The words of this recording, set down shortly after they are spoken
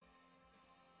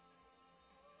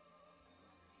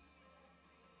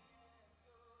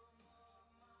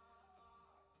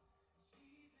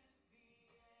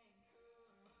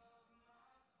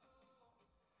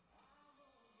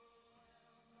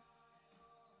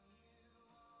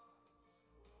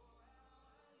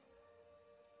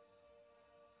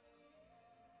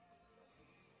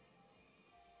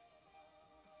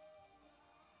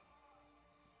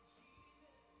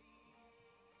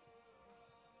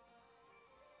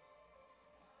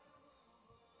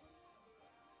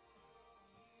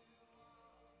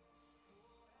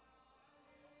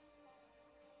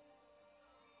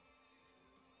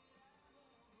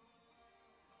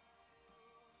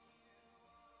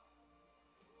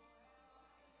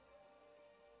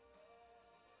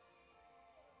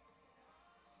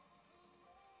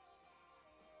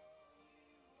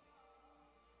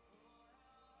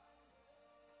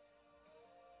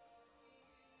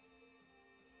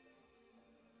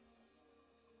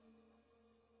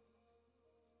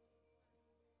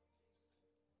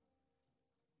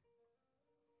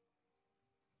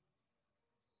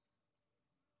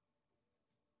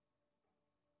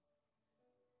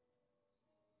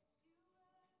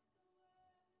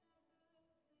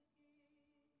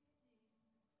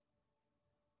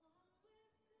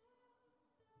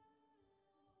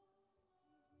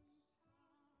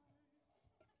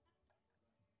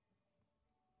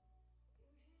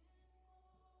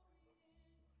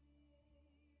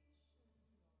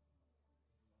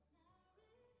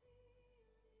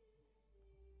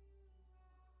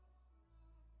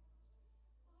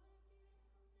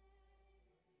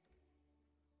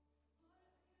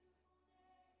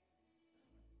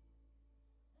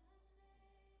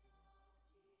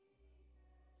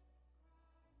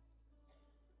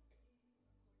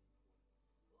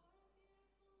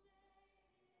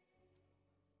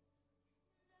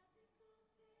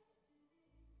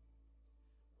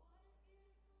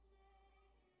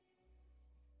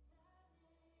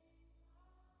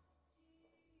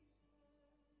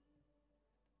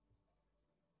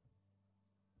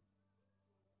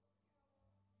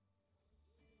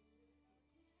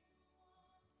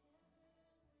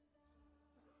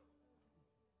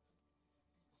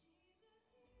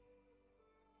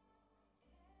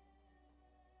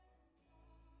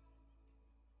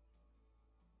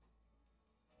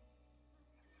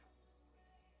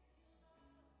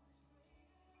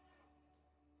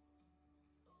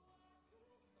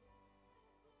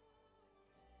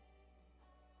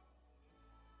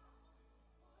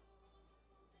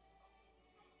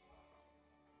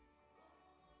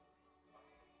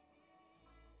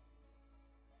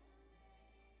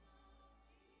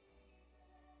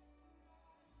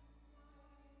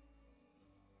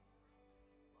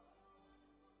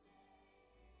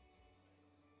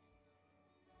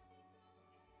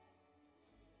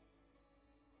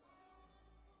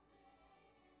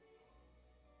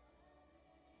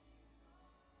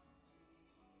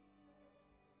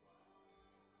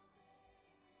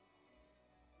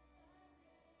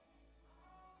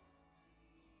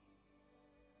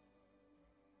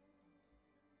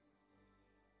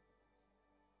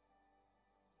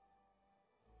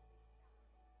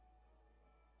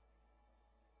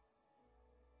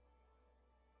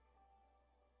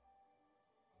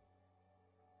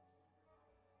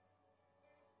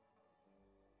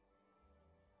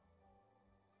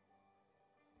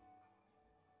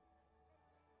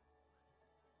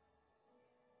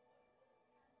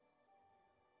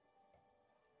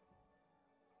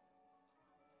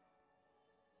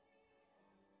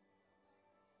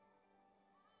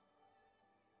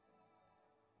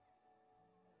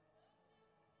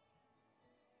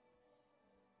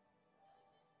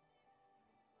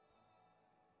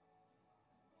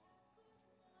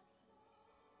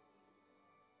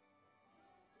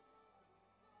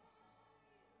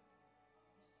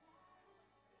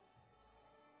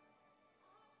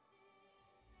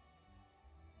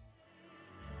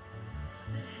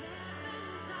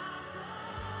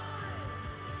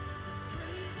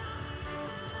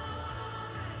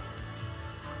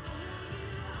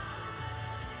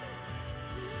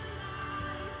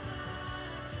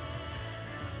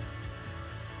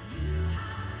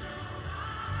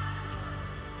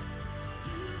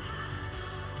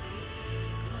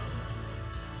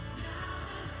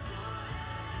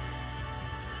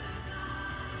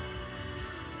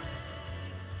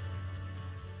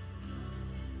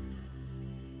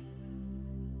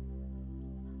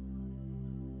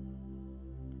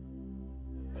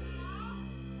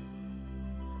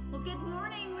Good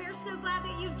morning. We're so glad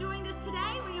that you've joined us today.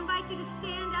 We invite you to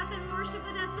stand up and worship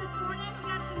with us this morning.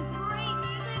 We've got some great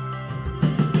music. So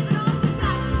just give it all to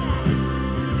God today.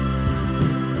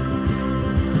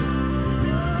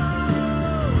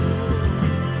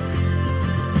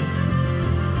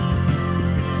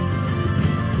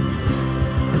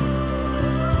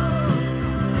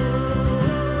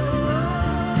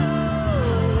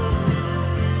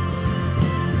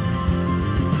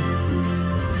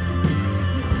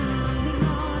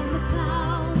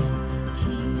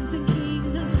 Kings and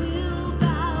kingdoms will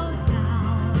bow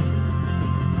down.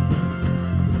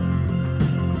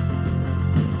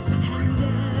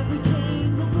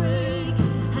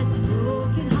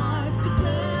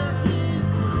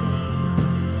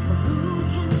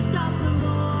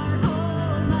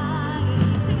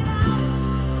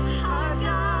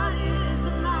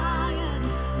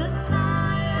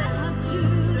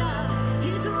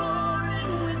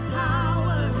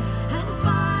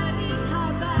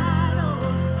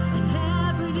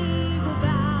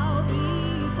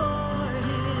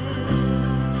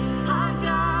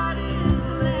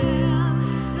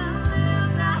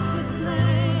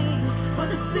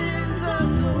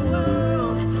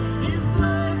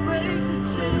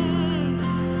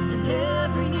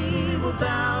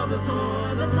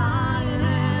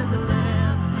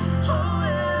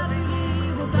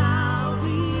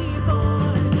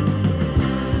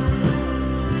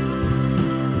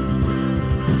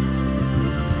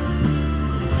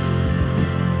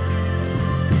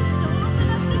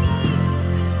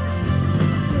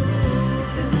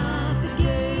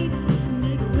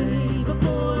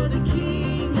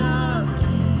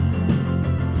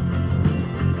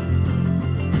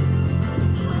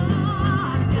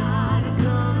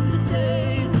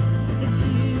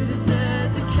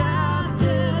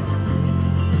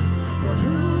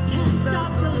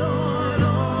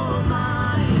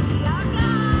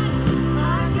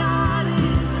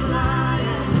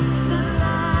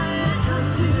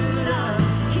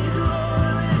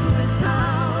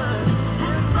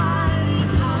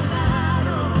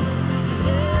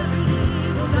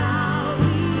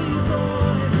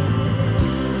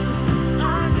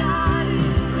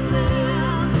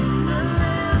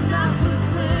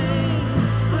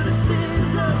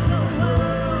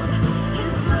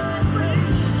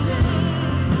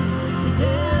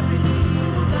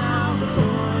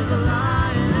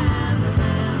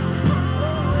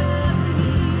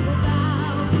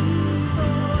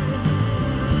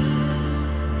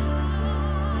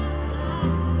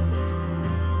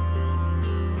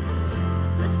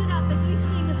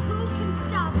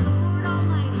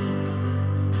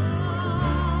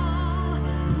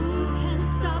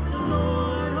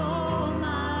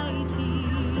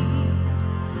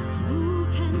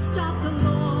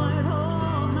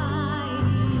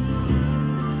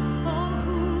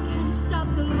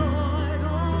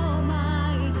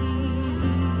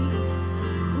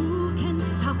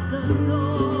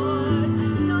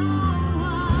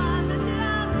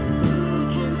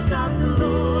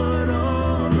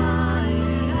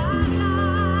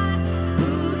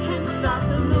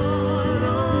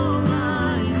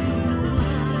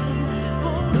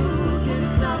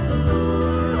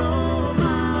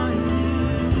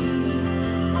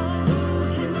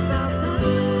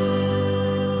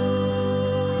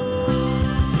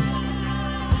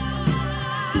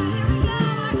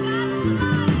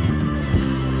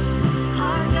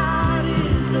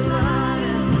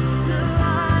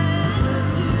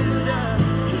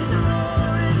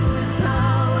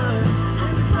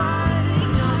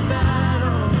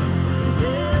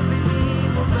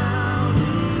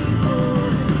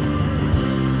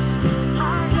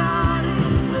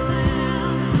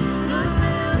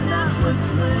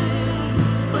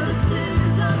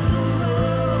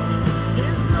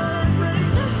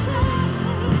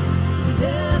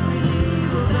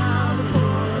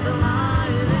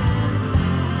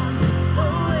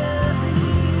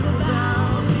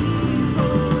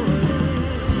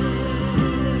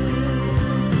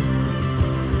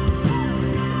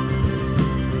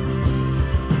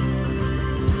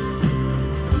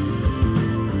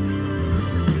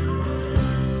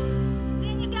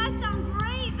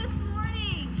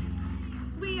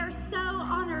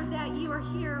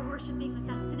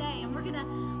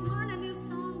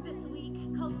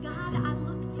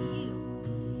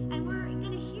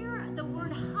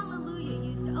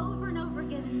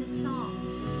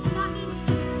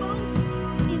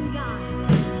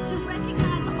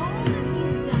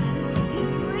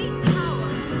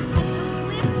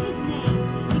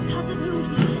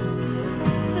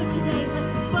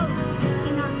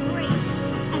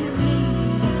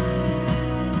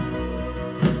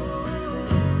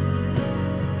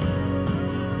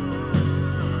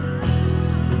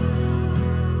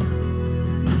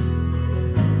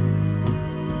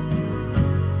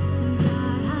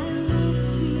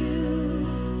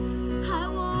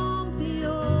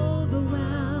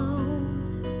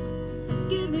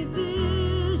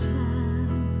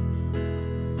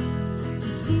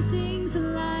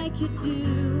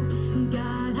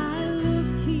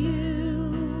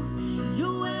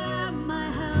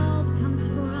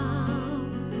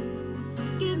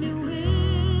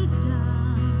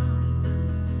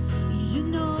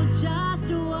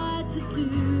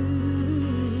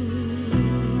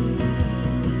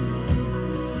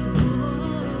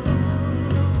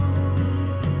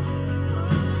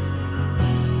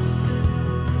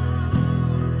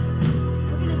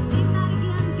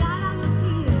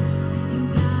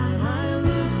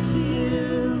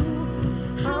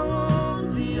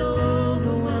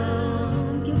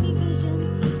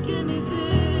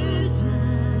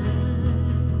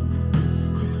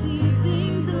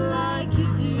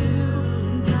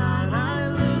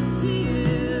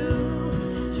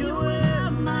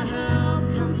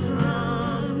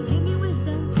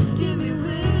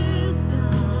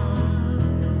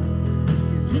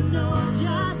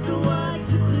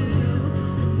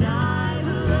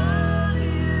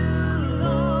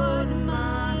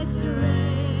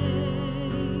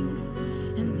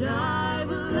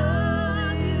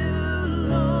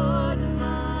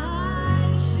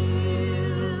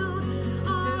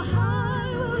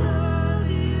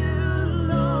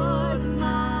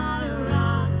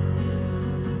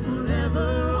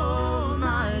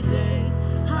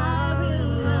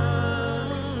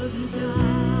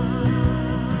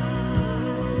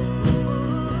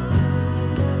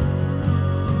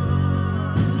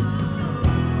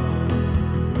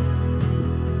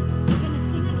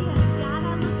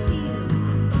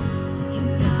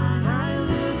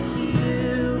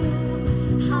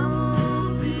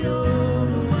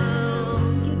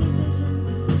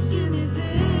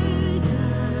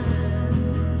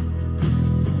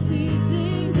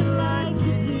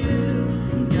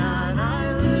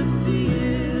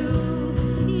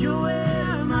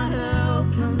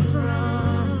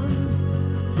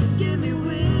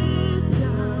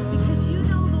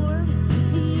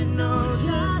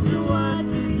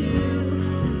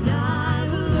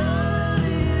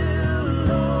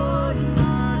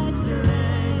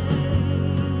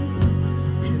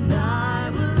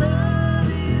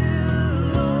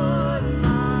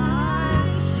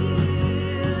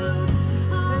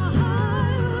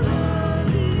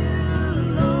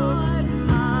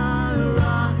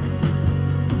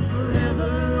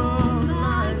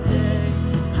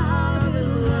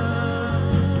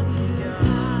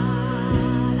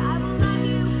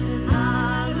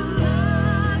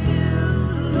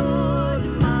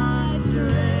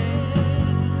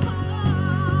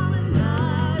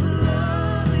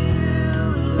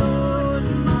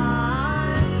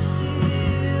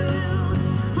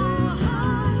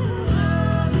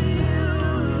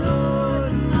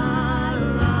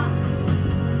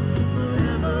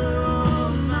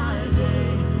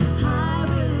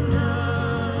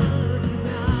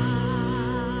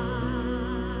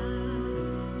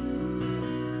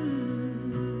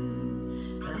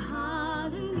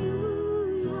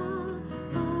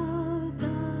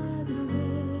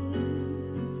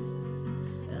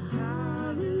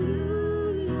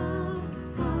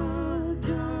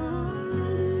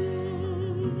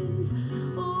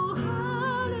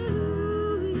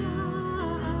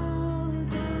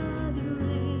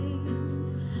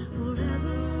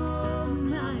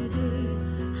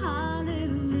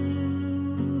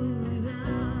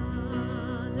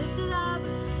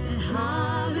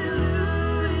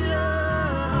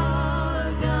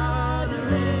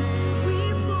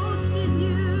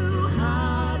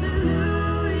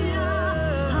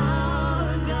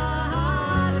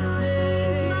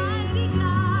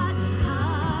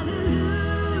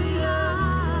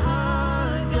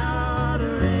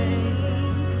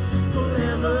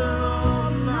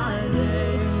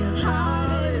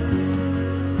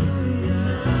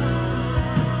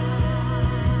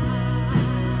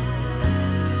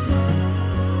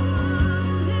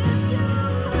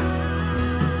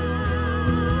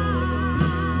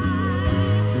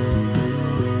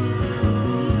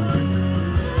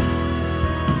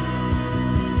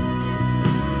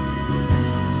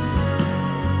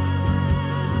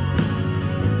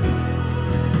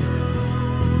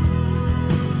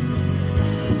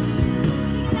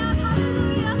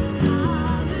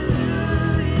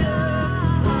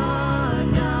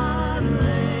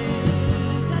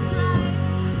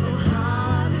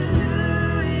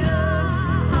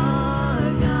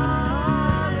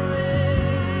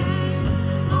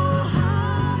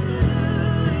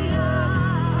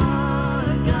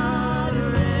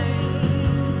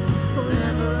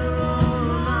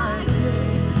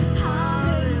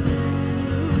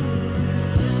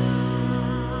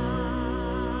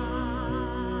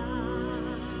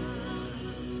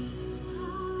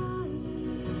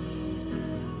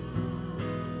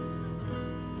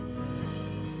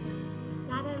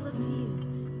 look to you.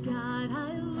 God,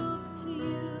 I look to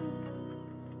you.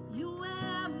 You're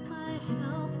where my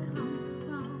help comes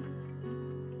from.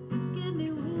 Give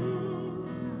me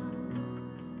wisdom.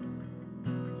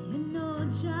 You know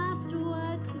just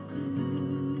what to do.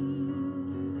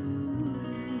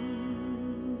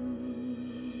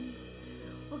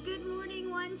 Well, good morning,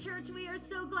 One Church. We are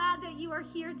so glad that you are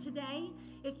here today.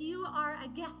 If you are a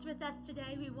guest with us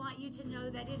today, we want you to know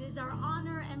that it is our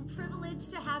honor and privilege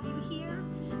to have you here.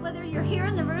 Whether you're here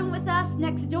in the room with us,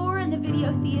 next door in the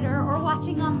video theater, or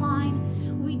watching online,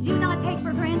 we do not take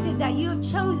for granted that you have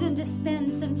chosen to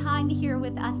spend some time here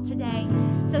with us today.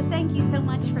 So thank you so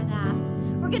much for that.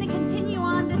 We're going to continue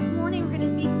on this morning. We're going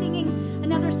to be singing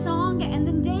another song, and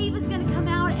then Dave is going to come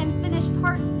out and finish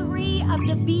part 3 of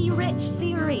the Be Rich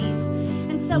series.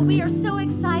 And so we are so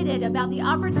excited about the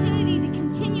opportunity to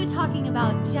continue talking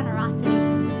about generosity.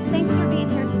 Thanks for being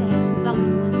here today.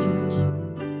 Welcome to One Church.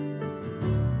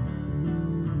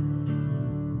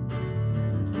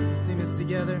 Sing this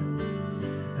together.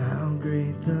 How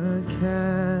great the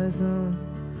chasm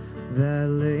that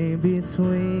lay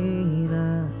between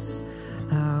us.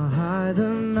 How high the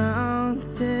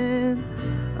mountain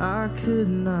I could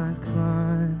not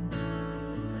climb.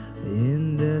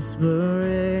 In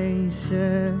desperation,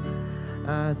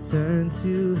 I turned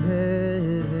to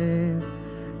heaven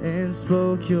and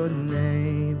spoke your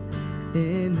name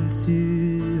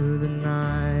into the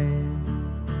night.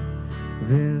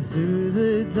 Then through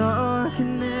the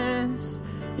darkness,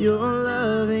 your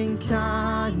loving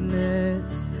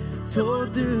kindness tore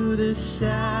through the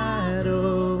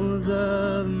shadows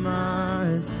of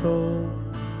my soul.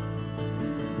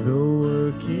 The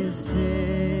work is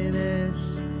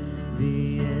finished,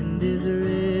 the end is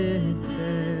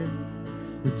written,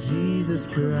 with Jesus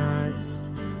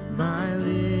Christ, my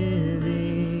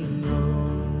living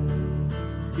hope.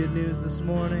 It's good news this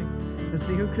morning. Let's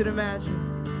see, who could imagine?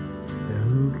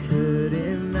 Who could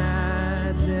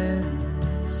imagine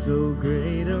so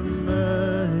great a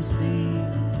mercy?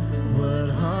 What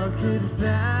heart could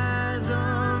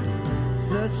fathom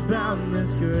such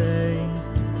boundless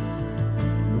grace?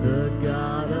 The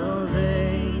God of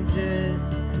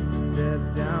ages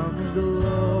stepped down from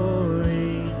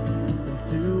glory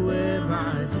to wear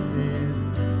my sin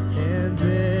and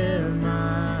bear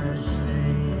my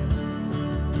shame.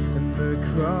 And the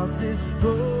cross is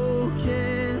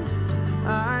spoken,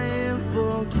 I am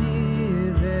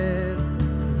forgiven.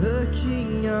 The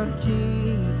King of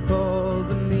Kings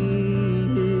calls me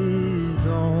his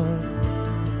own.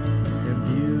 And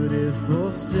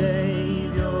beautiful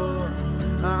Savior,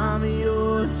 I'm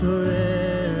yours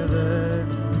forever.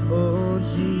 Oh,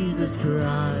 Jesus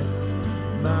Christ,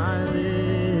 my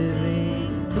living.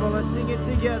 Come on, let's sing it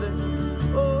together.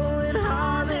 Oh, and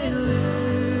hallelujah,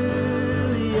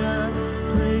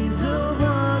 praise the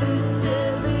one who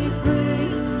set me free.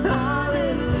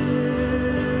 Hallelujah,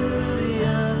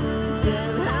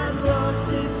 death has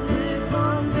lost its grip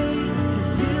on me,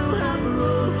 'cause you have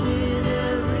broken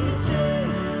every chain.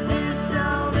 There's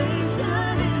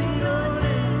salvation in your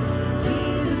name,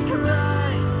 Jesus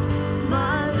Christ,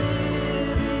 my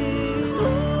living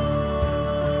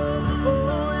hope.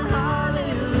 Oh, and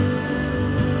hallelujah,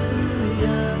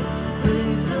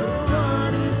 praise the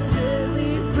one who set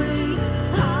me free.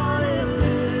 Hallelujah,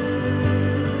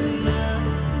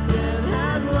 death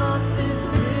has lost its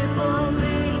grip on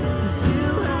me, 'cause you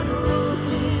have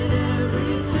broken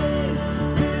every chain.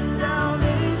 There's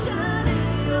salvation in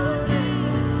your name,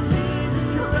 Jesus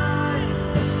Christ,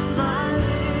 my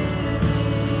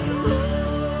living hope.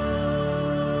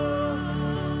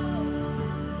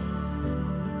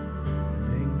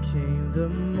 Then came the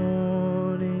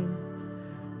morning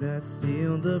that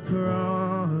sealed the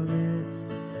promise.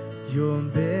 Your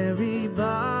very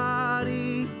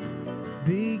body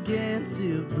began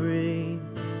to breathe,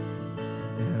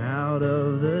 and out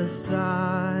of the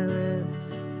silence,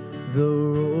 the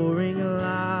roaring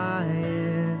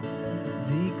lion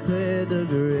declared the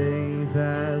grave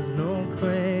has no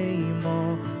claim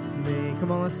on me.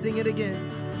 Come on, let's sing it again.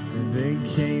 And then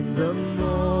came the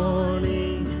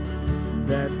morning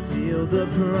that sealed the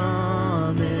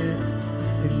promise,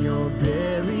 and your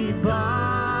very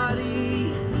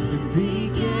body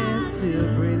began to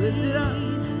breathe. Lift it up.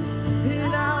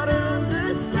 And out of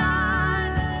the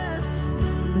silence,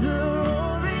 the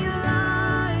roaring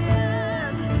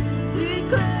lion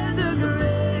declared the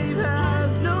grave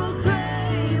has no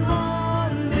claim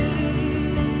on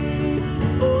me.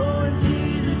 Oh, and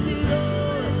Jesus,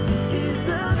 yours is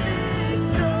the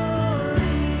victory.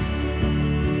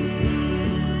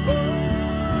 Oh,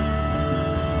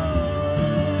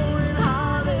 and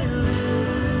hallelujah.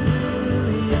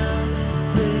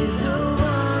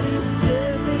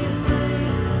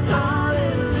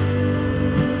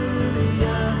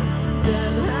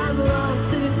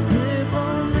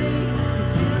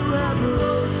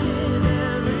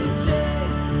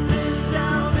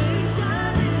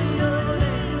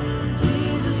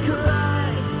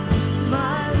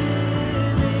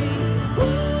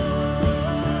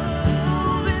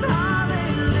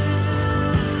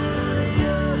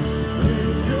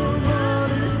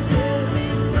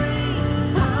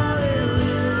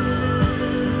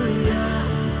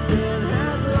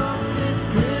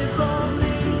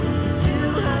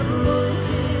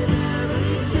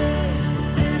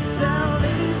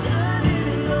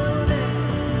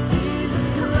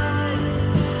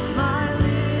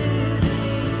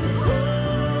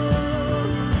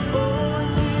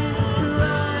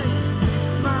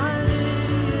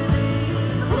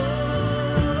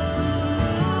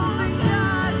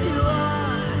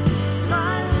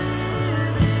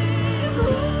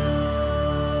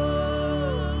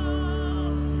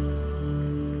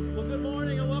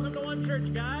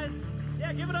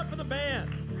 for the band.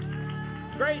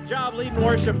 Great job leading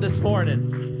worship this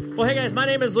morning. Well, hey guys, my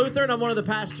name is Luther, and I'm one of the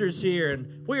pastors here,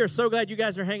 and we are so glad you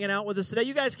guys are hanging out with us today.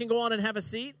 You guys can go on and have a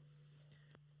seat.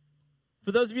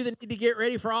 For those of you that need to get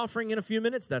ready for offering in a few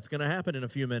minutes, that's going to happen in a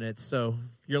few minutes. So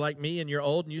if you're like me and you're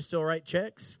old and you still write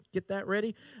checks, get that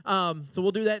ready. So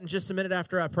we'll do that in just a minute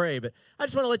after I pray. But I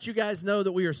just want to let you guys know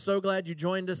that we are so glad you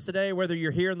joined us today, whether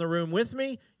you're here in the room with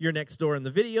me, you're next door in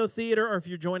the video theater, or if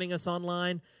you're joining us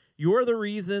online. You're the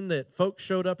reason that folks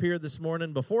showed up here this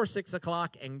morning before 6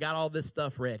 o'clock and got all this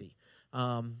stuff ready.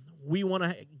 We want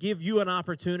to give you an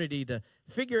opportunity to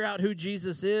figure out who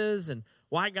Jesus is and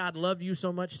why God loved you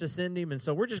so much to send him. And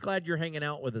so we're just glad you're hanging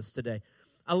out with us today.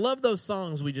 I love those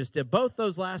songs we just did. Both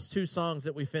those last two songs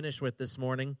that we finished with this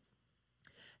morning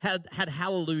had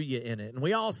hallelujah in it. And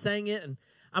we all sang it, and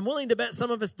I'm willing to bet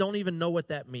some of us don't even know what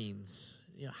that means.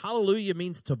 You know, hallelujah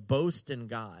means to boast in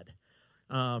God,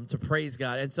 to praise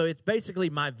God. And so it's basically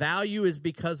my value is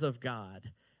because of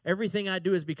God. Everything I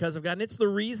do is because of God. And it's the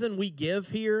reason we give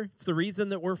here. It's the reason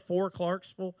that we're for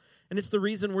Clarksville. And it's the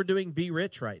reason we're doing Be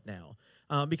Rich right now.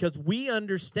 Because we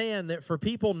understand that for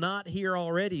people not here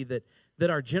already, that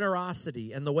our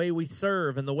generosity and the way we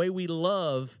serve and the way we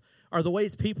love are the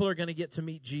ways people are going to get to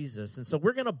meet Jesus. And so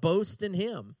we're going to boast in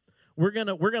him. We're going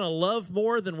to love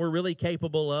more than we're really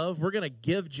capable of. We're going to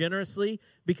give generously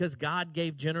because God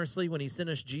gave generously when he sent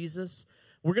us Jesus.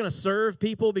 We're going to serve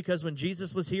people because when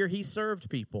Jesus was here, he served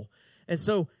people. And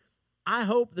so I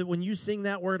hope that when you sing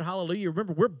that word hallelujah,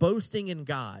 remember, we're boasting in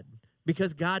God.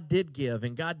 Because God did give,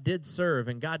 and God did serve,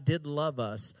 and God did love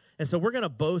us. And so we're going to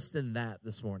boast in that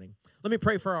this morning. Let me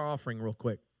pray for our offering real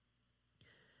quick.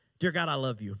 Dear God, I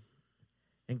love you.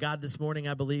 And God, this morning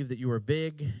I believe that you are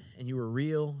big, and you are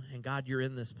real, and God, you're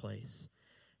in this place.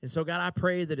 And so God, I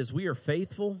pray that as we are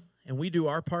faithful, and we do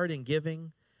our part in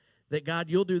giving, that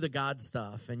God, you'll do the God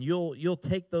stuff, and you'll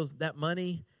take that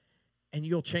money, and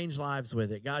you'll change lives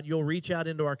with it. God, you'll reach out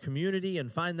into our community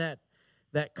and find that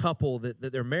couple that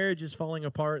their marriage is falling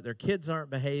apart, their kids aren't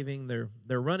behaving,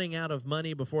 they're running out of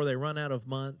money before they run out of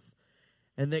month,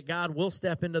 and that God will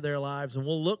step into their lives and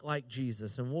we'll look like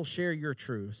Jesus and we'll share your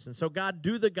truths. And so God,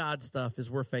 do the God stuff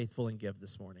as we're faithful and give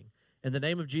this morning. In the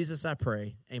name of Jesus, I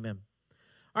pray. Amen.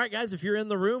 All right, guys, if you're in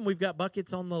the room, we've got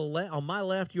buckets on on my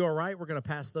left. You are right. We're going to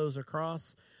pass those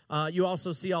across. You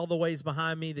also see all the ways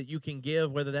behind me that you can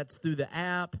give, whether that's through the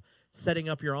app, setting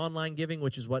up your online giving,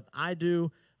 which is what I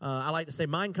do. I like to say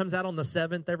mine comes out on the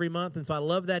 7th every month, and so I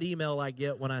love that email I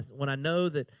get when I know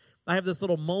that I have this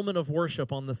little moment of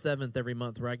worship on the 7th every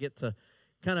month where I get to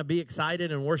kind of be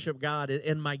excited and worship God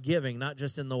in my giving, not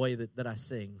just in the way that I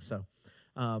sing. So,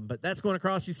 but that's going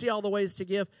across. You see all the ways to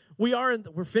give.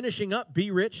 We're finishing up Be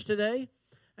Rich today,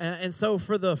 and so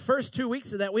for the first 2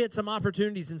 weeks of that, we had some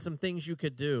opportunities and some things you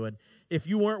could do. And if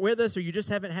you weren't with us or you just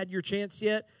haven't had your chance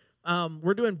yet,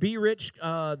 we're doing Be Rich,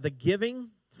 the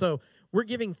giving. So we're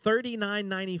giving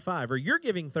 $39.95, or you're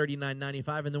giving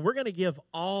 $39.95, and then we're going to give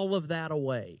all of that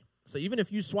away. So even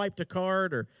if you swiped a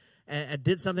card or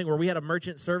did something where we had a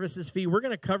merchant services fee, we're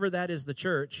going to cover that as the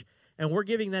church, and we're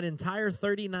giving that entire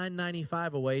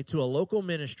 $39.95 away to a local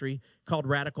ministry called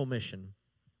Radical Mission.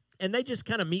 And they just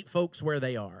kind of meet folks where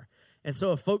they are. And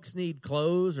so if folks need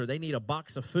clothes or they need a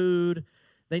box of food,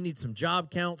 they need some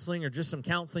job counseling or just some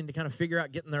counseling to kind of figure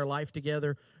out getting their life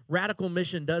together, Radical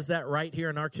Mission does that right here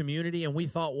in our community, and we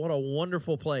thought what a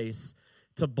wonderful place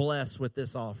to bless with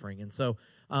this offering. And so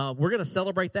we're going to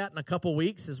celebrate that in a couple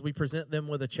weeks as we present them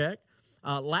with a check.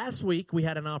 Last week, we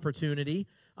had an opportunity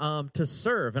to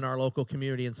serve in our local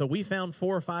community, and so we found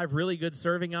 4 or 5 really good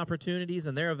serving opportunities,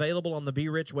 and they're available on the Be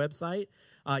Rich website.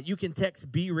 You can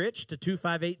text Be Rich to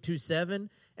 25827,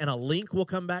 and a link will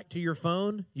come back to your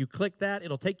phone. You click that.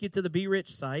 It'll take you to the Be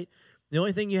Rich site. The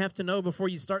only thing you have to know before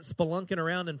you start spelunking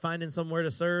around and finding somewhere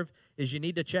to serve is you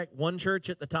need to check one church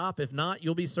at the top. If not,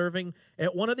 you'll be serving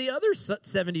at one of the other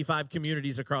 75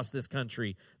 communities across this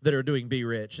country that are doing Be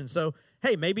Rich. And so,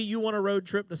 hey, maybe you want a road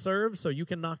trip to serve, so you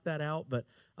can knock that out. But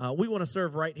we want to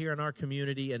serve right here in our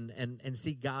community and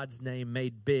see God's name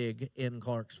made big in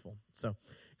Clarksville. So,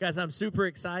 guys, I'm super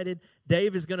excited.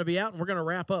 Dave is going to be out, and we're going to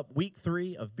wrap up week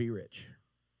 3 of Be Rich.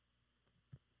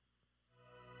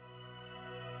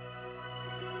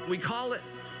 We call it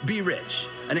Be Rich,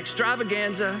 an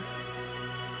extravaganza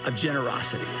of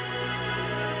generosity.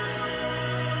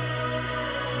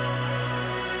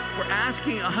 We're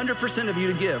asking 100% of you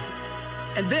to give.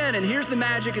 And then, and here's the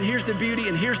magic, and here's the beauty,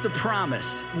 and here's the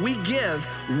promise. We give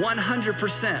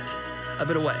 100% of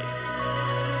it away.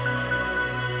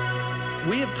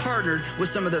 we have partnered with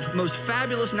some of the most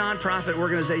fabulous nonprofit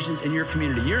organizations in your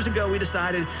community. Years ago, we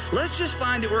decided, let's just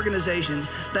find the organizations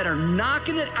that are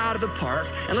knocking it out of the park,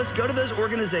 and let's go to those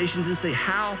organizations and say,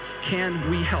 how can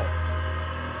we help?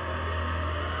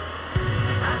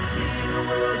 I see the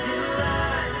world in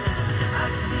light. I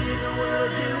see the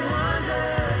world in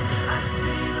wonder. I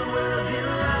see the world in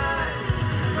light,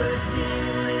 bursting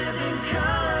in living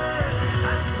color.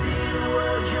 I see the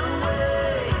world your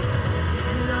way,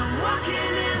 and I'm walking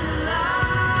in the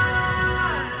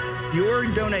light. Your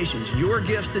donations, your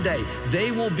gifts today,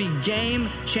 they will be game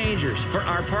changers for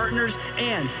our partners,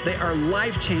 and they are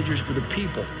life changers for the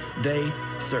people they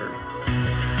serve.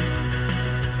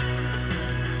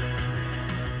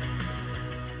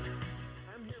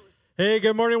 Hey,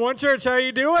 good morning, One Church. How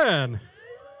you doing?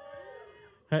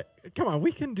 Hey, come on,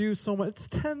 we can do so much. It's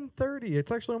 10:30.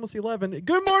 It's actually almost 11.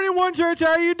 Good morning, One Church.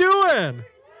 How you doing?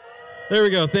 There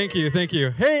we go. Thank you. Thank you.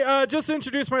 Hey, just to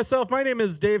introduce myself, my name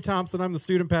is Dave Thompson. I'm the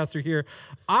student pastor here.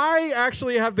 I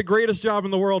actually have the greatest job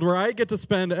in the world where I get to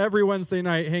spend every Wednesday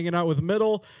night hanging out with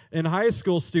middle and high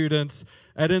school students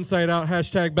at Inside Out,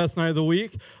 hashtag best night of the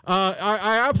week.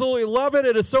 I absolutely love it.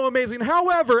 It is so amazing.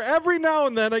 However, every now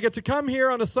and then I get to come here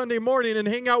on a Sunday morning and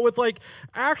hang out with like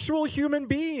actual human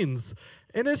beings.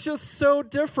 And it's just so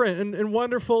different and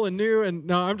wonderful and new. And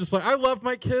no, I'm just like, I love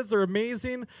my kids. They're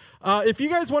amazing. If you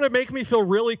guys want to make me feel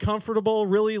really comfortable,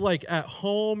 really like at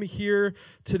home here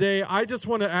today, I just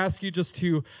want to ask you just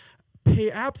to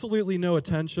pay absolutely no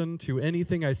attention to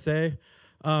anything I say.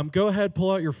 Go ahead,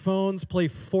 pull out your phones, play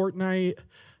Fortnite.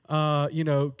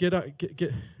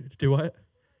 Do what?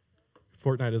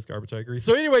 Fortnite is garbage, I agree.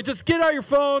 So anyway, just get out your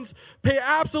phones, pay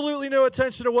absolutely no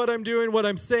attention to what I'm doing, what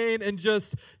I'm saying, and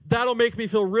just, that'll make me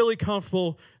feel really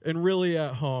comfortable and really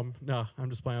at home. No, I'm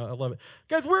just playing. I love it.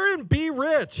 Guys, we're in Be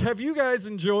Rich. Have you guys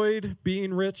enjoyed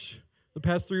being rich the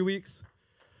past 3 weeks?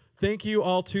 Thank you,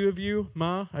 all two of you.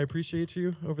 Ma, I appreciate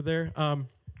you over there.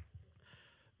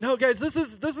 No, guys, this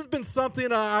has been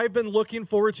something I've been looking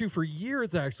forward to for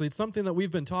years, actually. It's something that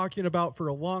we've been talking about for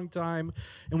a long time,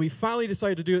 and we finally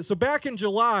decided to do it. So back in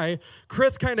July,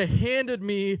 Chris kind of handed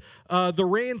me the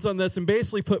reins on this and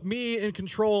basically put me in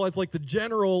control as like the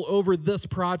general over this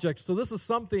project. So this is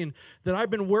something that I've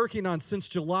been working on since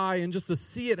July, and just to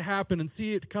see it happen and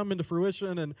see it come into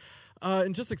fruition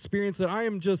and just experience it,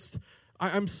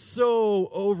 I'm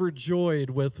so overjoyed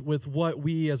with what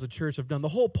we as a church have done. The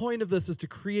whole point of this is to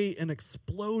create an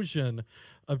explosion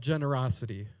of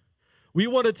generosity. We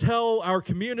want to tell our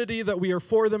community that we are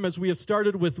for them, as we have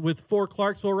started with For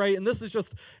Clarksville, right? And this is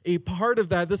just a part of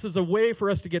that. This is a way for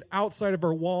us to get outside of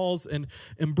our walls and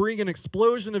bring an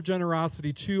explosion of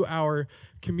generosity to our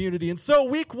community. And so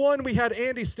week one, we had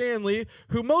Andy Stanley,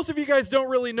 who most of you guys don't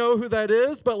really know who that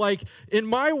is, but like in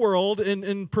my world,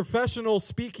 in professional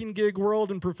speaking gig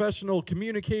world and professional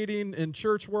communicating in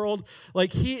church world,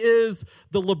 like he is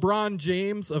the LeBron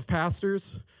James of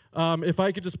pastors. If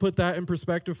I could just put that in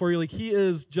perspective for you, like he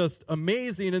is just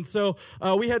amazing. And so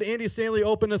we had Andy Stanley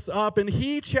open us up, and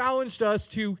he challenged us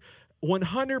to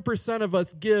 100% of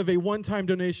us give a one-time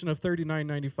donation of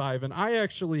 $39.95. And I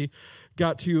actually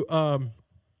got to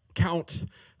count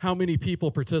how many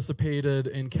people participated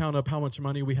and count up how much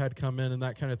money we had come in and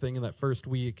that kind of thing in that first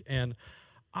week. And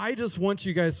I just want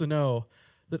you guys to know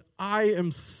that I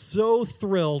am so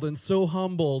thrilled and so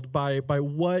humbled by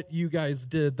what you guys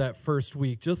did that first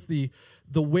week. Just the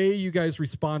way you guys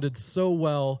responded so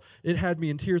well, it had me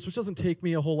in tears, which doesn't take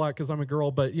me a whole lot because I'm a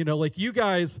girl, but like you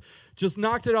guys just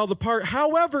knocked it out of the park.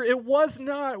 However, it was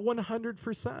not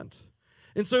 100%.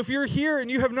 And so if you're here and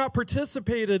you have not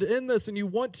participated in this and you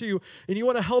want to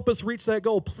help us reach that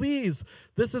goal, please,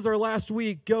 this is our last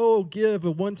week. Go give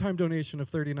a one-time donation of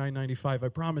 $39.95. I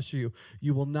promise you,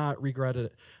 you will not regret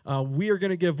it. We are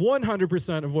going to give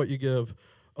 100% of what you give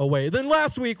away. Then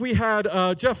last week we had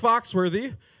Jeff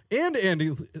Foxworthy and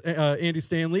Andy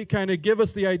Stanley kind of give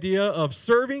us the idea of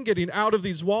serving, getting out of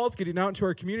these walls, getting out into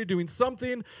our community, doing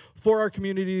something for our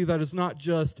community that is not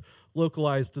just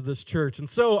localized to this church. And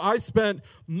so I spent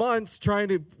months trying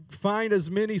to find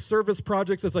as many service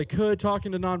projects as I could,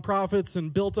 talking to nonprofits,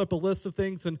 and built up a list of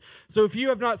things. And so if you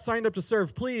have not signed up to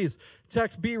serve, please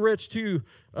text BeRich to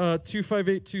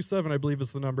 25827, I believe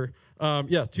is the number.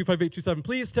 25827.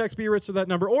 Please text BeRich to that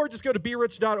number, or just go to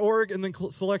berich.org and then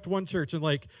select One Church, and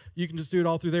you can just do it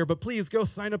all through there. But please go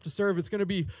sign up to serve. It's going to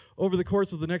be over the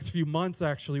course of the next few months,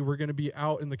 actually. We're going to be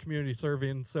out in the community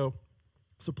serving. So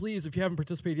please, if you haven't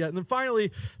participated yet. And then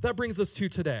finally, that brings us to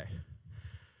today.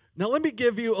 Now, let me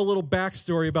give you a little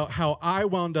backstory about how I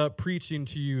wound up preaching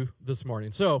to you this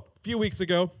morning. So a few weeks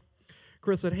ago,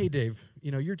 Chris said, "Hey, Dave,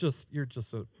 you're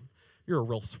a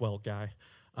real swell guy.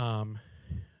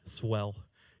 Swell.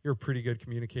 You're a pretty good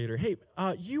communicator. Hey,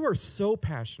 you are so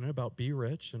passionate about Be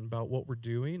Rich and about what we're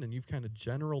doing, and you've kind of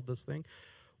generaled this thing.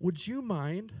 Would you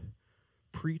mind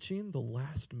preaching the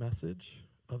last message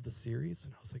of the series?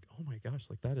 And I was like, oh my gosh,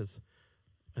 like that is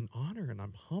an honor, and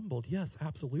I'm humbled. Yes,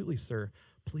 absolutely, sir.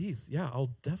 Please, yeah,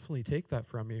 I'll definitely take that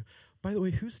from you. By the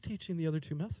way, who's teaching the other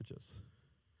two messages?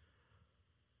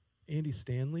 Andy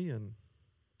Stanley and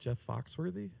Jeff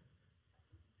Foxworthy?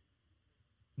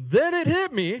 Then it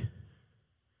hit me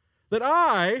that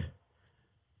I,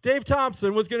 Dave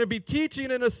Thompson, was going to be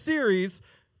teaching in a series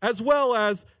as well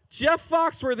as Jeff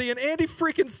Foxworthy and Andy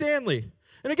freaking Stanley.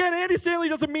 And again, Andy Stanley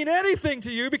doesn't mean anything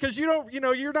to you because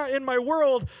you're not in my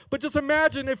world. But just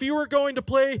imagine if you were going to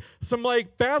play some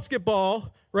like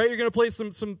basketball, right? You're going to play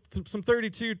some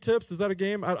 32 tips. Is that a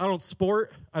game? I don't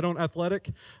sport. I don't athletic.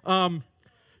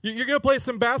 You're going to play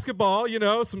some basketball,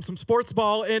 some sports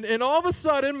ball, and all of a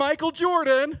sudden Michael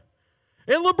Jordan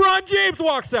and LeBron James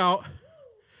walks out,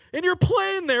 and you're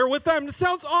playing there with them. It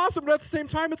sounds awesome, but at the same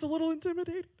time, it's a little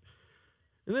intimidating.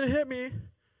 And then it hit me.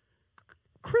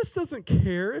 Chris doesn't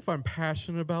care if I'm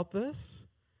passionate about this.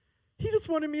 He just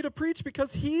wanted me to preach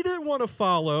because he didn't want to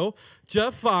follow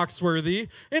Jeff Foxworthy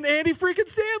and Andy freaking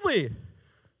Stanley.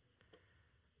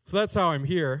 So that's how I'm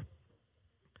here.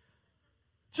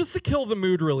 Just to kill the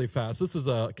mood really fast. This is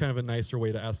a kind of a nicer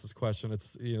way to ask this question.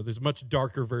 It's there's a much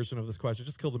darker version of this question.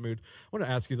 Just kill the mood. I want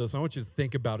to ask you this. I want you to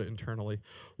think about it internally.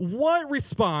 What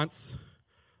response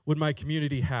would my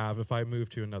community have if I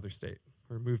moved to another state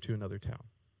or moved to another town?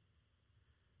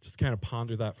 Just kind of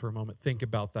ponder that for a moment. Think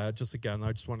about that. Just again,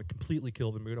 I just want to completely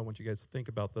kill the mood. I want you guys to think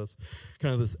about this,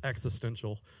 kind of this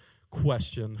existential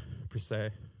question, per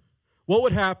se. What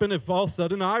would happen if all of a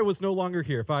sudden I was no longer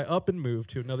here, if I up and moved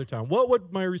to another town? What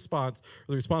would my response,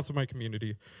 or the response of my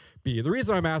community, be? The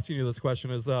reason I'm asking you this question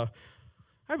is I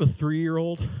have a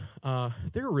 3-year-old.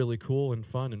 They're really cool and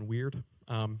fun and weird.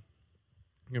 I'm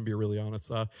going to be really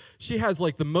honest. She has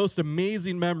like the most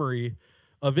amazing memory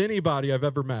of anybody I've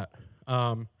ever met.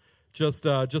 Just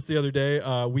the other day,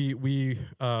 we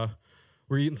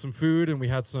were eating some food, and we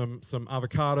had some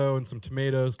avocado and some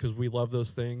tomatoes because we love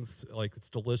those things. Like, it's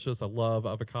delicious. I love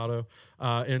avocado.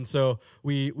 And so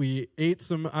we ate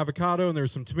some avocado, and there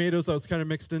was some tomatoes that was kind of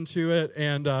mixed into it.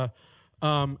 And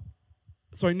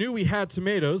so I knew we had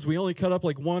tomatoes. We only cut up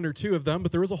like 1 or 2 of them,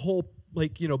 but there was a whole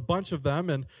bunch of them.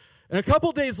 And a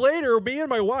couple days later, me and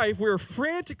my wife, we were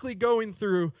frantically going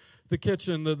through the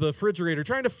kitchen, the refrigerator,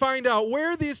 trying to find out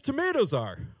where these tomatoes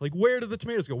are. Like, where did the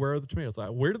tomatoes go? Where are the tomatoes?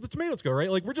 Where did the tomatoes go,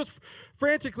 right? Like, we're just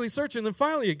frantically searching. And then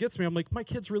finally it gets me. I'm like, my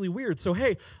kid's really weird. So,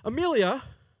 hey, Amelia,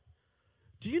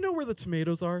 do you know where the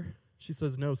tomatoes are? She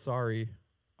says, no, sorry.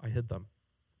 I hid them.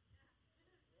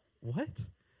 What?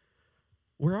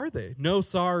 Where are they? No,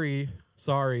 sorry.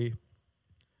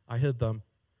 I hid them.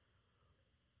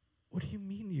 What do you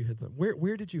mean you hid them?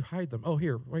 Where did you hide them? Oh,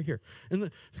 here, right here. And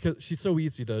she's so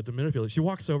easy to manipulate. She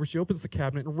walks over, she opens the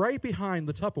cabinet, and right behind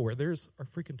the Tupperware, there's our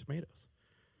freaking tomatoes.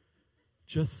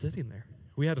 Just sitting there.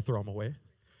 We had to throw them away.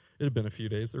 It had been a few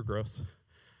days. They're gross.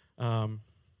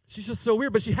 She's just so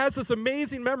weird, but she has this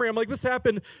amazing memory. I'm like, this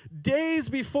happened days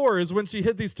before is when she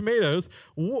hid these tomatoes.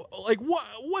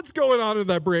 What's going on in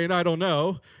that brain? I don't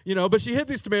know. But she hid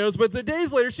these tomatoes, but the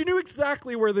days later, she knew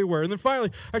exactly where they were. And then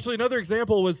finally, actually, another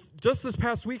example was just this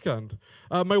past weekend.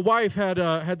 My wife had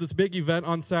this big event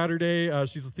on Saturday.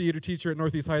 She's a theater teacher at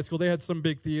Northeast High School. They had some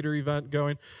big theater event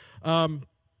going. And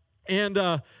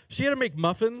she had to make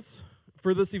muffins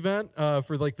for this event,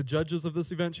 for like the judges of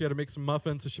this event. She had to make some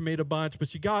muffins, so she made a bunch, but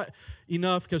she got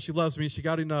enough, because she loves me, she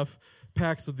got enough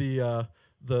packs of the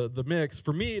mix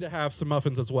for me to have some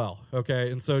muffins as well,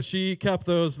 okay? And so she kept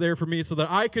those there for me so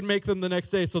that I could make them the next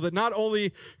day, so that not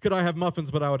only could I have muffins,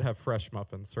 but I would have fresh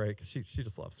muffins, right? Because she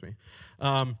just loves me.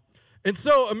 And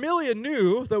so Amelia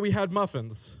knew that we had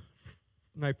muffins.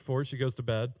 The night before, she goes to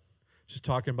bed. She's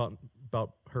talking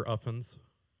about her muffins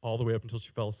all the way up until she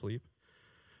fell asleep.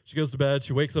 She goes to bed,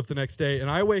 she wakes up the next day, and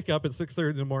I wake up at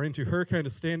 6:30 in the morning to her kind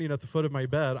of standing at the foot of my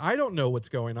bed. I don't know what's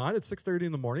going on. It's 6:30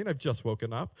 in the morning. I've just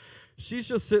woken up. She's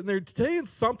just sitting there saying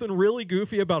something really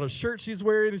goofy about a shirt she's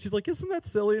wearing, and she's like, isn't that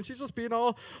silly? And she's just being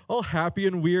all happy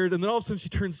and weird, and then all of a sudden she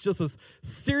turns just as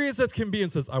serious as can be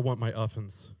and says, I want my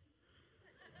muffins.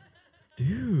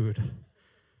 Dude.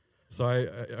 So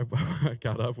I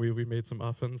got up, we made some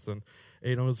muffins, and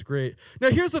ate them. It was great.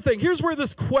 Now here's the thing. Here's where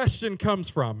this question comes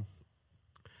from.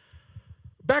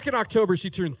 Back in October, she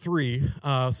turned 3.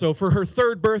 So for her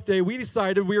 3rd birthday, we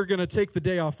decided we were going to take the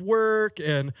day off work,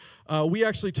 and we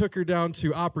actually took her down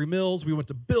to Opry Mills. We went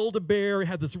to Build-A-Bear,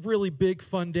 had this really big,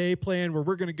 fun day planned where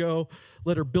we're going to go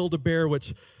let her build a bear,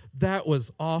 which that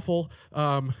was awful.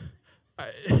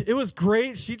 it was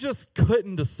great. She just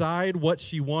couldn't decide what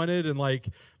she wanted, and like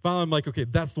finally I'm like, okay,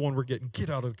 that's the one we're getting. Get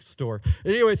out of the store.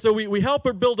 Anyway, so we help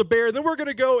her build a bear, and then we're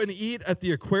gonna go and eat at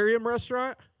the aquarium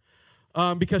restaurant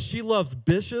because she loves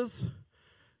bishes,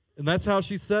 and that's how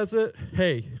she says it.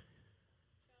 Hey.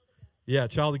 Yeah,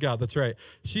 child of God, that's right.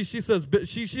 She says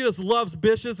she just loves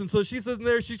bishes, and so she's in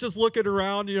there, she's just looking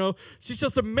around, she's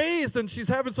just amazed, and she's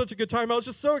having such a good time. I was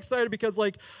just so excited because,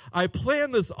 like, I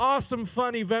planned this awesome,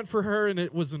 fun event for her, and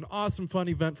it was an awesome, fun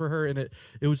event for her, and it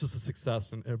was just a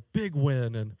success and a big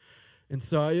win, and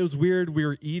so it was weird. We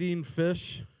were eating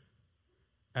fish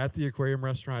at the aquarium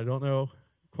restaurant. I don't know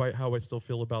quite how I still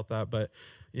feel about that, but,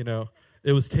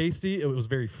 it was tasty. It was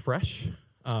very fresh,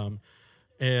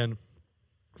 and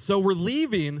so we're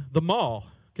leaving the mall,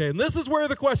 okay? And this is where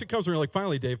the question comes from. We're like,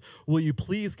 finally, Dave, will you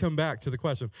please come back to the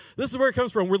question? This is where it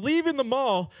comes from. We're leaving the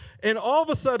mall, and all of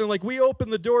a sudden, like, we open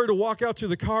the door to walk out to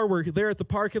the car. We're there at the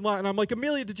parking lot, and I'm like,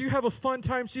 Amelia, did you have a fun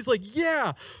time? She's like,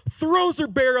 yeah, throws her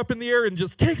bear up in the air and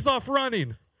just takes off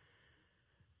running.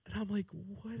 And I'm like,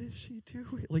 what is she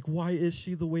doing? Like, why is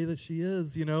she the way that she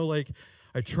is? Like,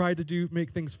 I tried to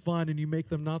make things fun, and you make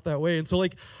them not that way. And so,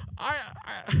 like,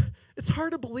 it's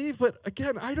hard to believe, but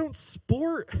again, I don't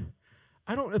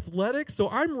athletics, so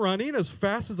I'm running as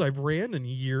fast as I've ran in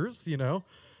years,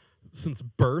 since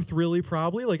birth, really,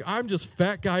 probably. Like, I'm just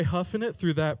fat guy huffing it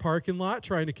through that parking lot,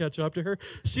 trying to catch up to her.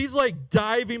 She's, like,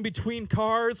 diving between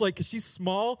cars, like, 'cause she's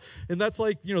small, and that's,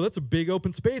 like, that's a big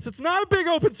open space. It's not a big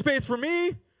open space for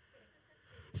me.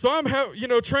 So I'm,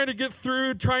 trying to get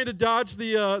through, trying to dodge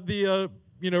the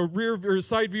rear or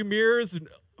side view mirrors, and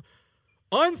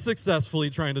unsuccessfully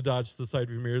trying to dodge the side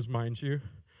view mirrors, mind you.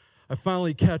 I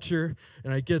finally catch her,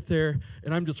 and I get there,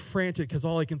 and I'm just frantic because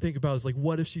all I can think about is, like,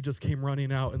 what if she just came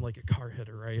running out and, like, a car hit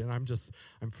her, right? And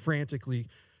I'm frantically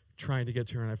trying to get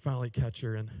to her, and I finally catch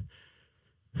her, and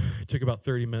it took about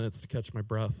 30 minutes to catch my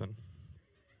breath,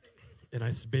 and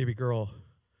I said, baby girl,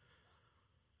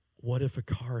 what if a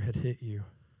car had hit you?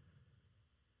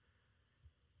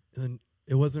 And then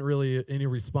it wasn't really any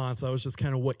response. I was just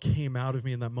kind of what came out of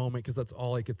me in that moment, because that's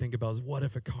all I could think about is, what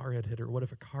if a car had hit her? What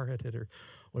if a car had hit her?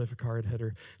 What if a car had hit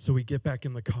her? So we get back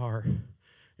in the car,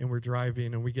 and we're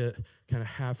driving, and we get kind of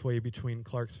halfway between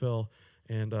Clarksville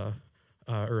and,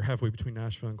 or halfway between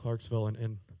Nashville and Clarksville,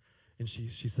 and she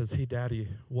says, hey, Daddy,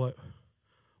 what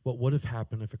would have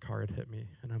happened if a car had hit me?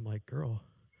 And I'm like, girl,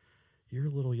 you're a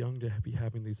little young to be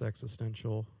having these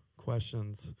existential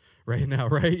questions right now,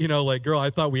 right? Like, girl, I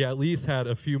thought we at least had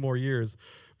a few more years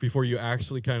before you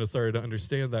actually kind of started to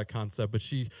understand that concept. But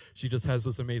she just has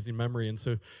this amazing memory, and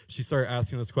so she started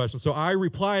asking this question. So I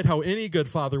replied how any good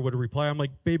father would reply. I'm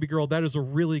like, baby girl, that is a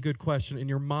really good question, and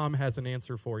your mom has an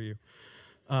answer for you.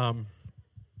 No,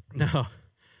 I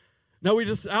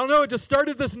don't know, it just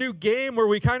started this new game where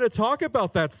we kind of talk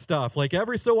about that stuff. Like,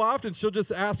 every so often, she'll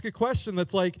just ask a question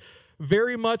that's like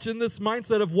very much in this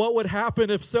mindset of what would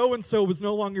happen if so-and-so was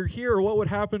no longer here, or what would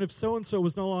happen if so-and-so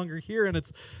was no longer here. And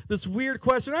it's this weird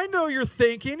question. I know you're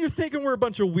thinking we're a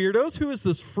bunch of weirdos. Who is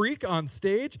this freak on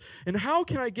stage? And how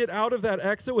can I get out of that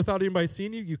exit without anybody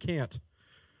seeing you? You can't.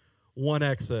 One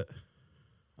exit.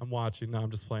 I'm watching. No,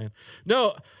 I'm just playing.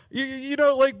 No,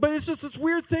 but it's just this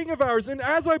weird thing of ours. And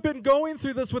as I've been going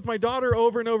through this with my daughter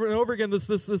over and over and over again,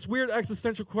 this weird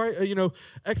existential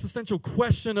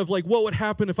question of, like, what would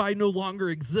happen if I no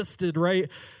longer existed, right?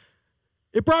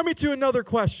 It brought me to another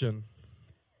question.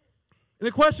 And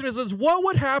the question is what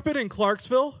would happen in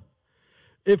Clarksville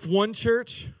if one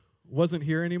church wasn't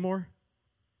here anymore?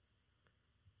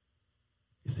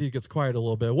 You see, it gets quiet a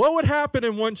little bit. What would happen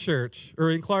in one church, or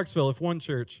in Clarksville, if one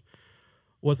church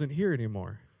wasn't here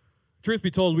anymore? Truth be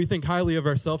told, we think highly of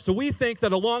ourselves. So we think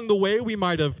that along the way, we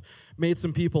might have made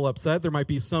some people upset. There might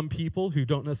be some people who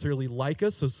don't necessarily like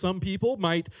us. So some people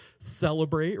might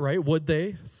celebrate, right? Would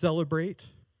they celebrate?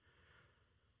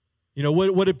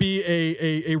 Would it be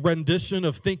a rendition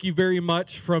of "Thank You Very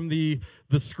Much" from the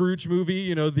Scrooge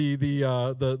movie?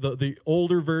 The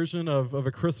older version of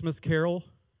A Christmas Carol.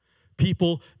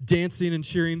 People dancing and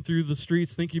cheering through the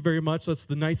streets. Thank you very much. That's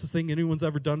the nicest thing anyone's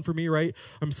ever done for me, right?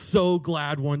 I'm so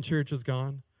glad one church is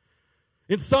gone.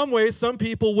 In some ways, some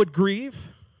people would grieve,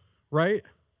 right?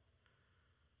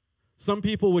 Some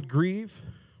people would grieve.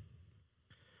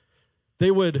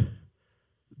 They would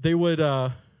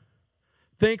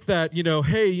think that,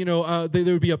 they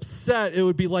would be upset. It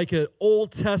would be like an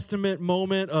Old Testament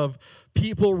moment of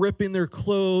people ripping their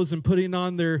clothes and putting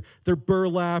on their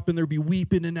burlap, and there'd be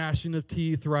weeping and gnashing of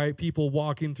teeth, right? People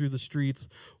walking through the streets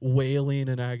wailing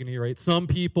in agony, right? Some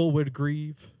people would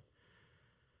grieve.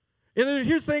 And then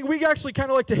here's the thing, we actually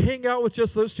kind of like to hang out with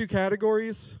just those two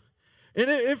categories. And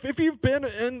if you've been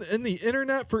in the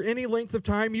internet for any length of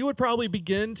time, you would probably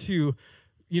begin to,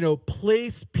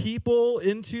 place people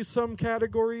into some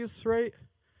categories, right?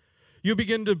 You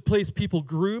begin to place people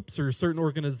groups or certain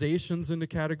organizations into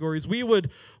categories. We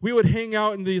would hang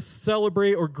out in these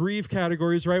celebrate or grieve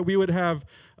categories, right? We would have,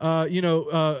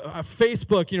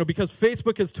 Facebook, because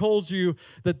Facebook has told you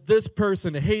that this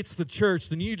person hates the church,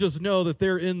 then you just know that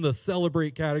they're in the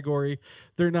celebrate category.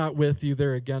 They're not with you,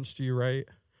 they're against you, right?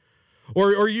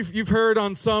 Or you've heard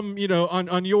on some,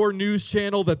 on your news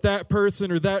channel that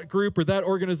person or that group or that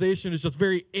organization is just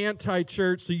very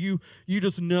anti-church, so you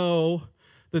just know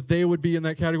that they would be in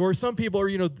that category. Some people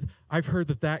are, I've heard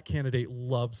that candidate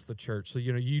loves the church. So,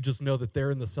 you just know that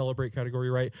they're in the celebrate category,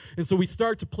 right? And so we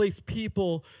start to place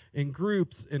people and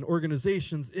groups and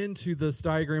organizations into this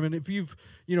diagram. And if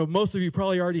most of you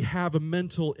probably already have a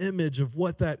mental image of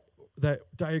what that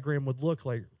diagram would look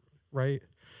like, right?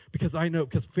 Because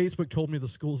Facebook told me the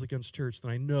school's against church, then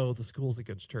I know the school's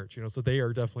against church, so they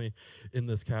are definitely in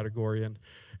this category.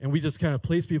 And we just kind of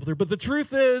place people there. But the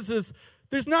truth is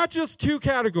there's not just two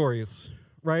categories,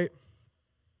 right?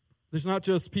 There's not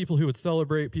just people who would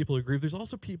celebrate, people who grieve. There's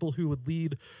also people who would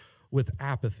lead with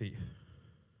apathy.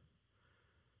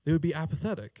 They would be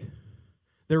apathetic.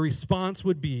 Their response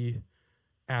would be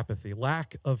apathy,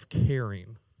 lack of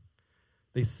caring.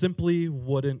 They simply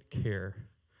wouldn't care.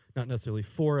 Not necessarily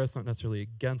for us, not necessarily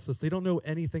against us. They don't know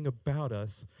anything about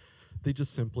us. They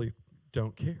just simply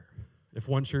don't care. If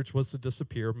one church was to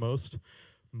disappear, most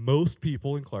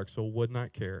people in Clarksville would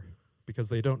not care because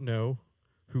they don't know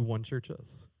who one church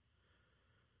is.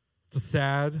 It's a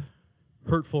sad,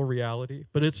 hurtful reality,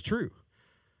 but it's true.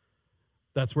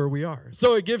 That's where we are.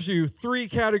 So it gives you three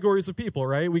categories of people,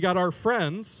 right? We got our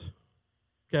friends,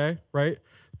 okay, right?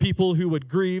 People who would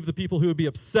grieve, the people who would be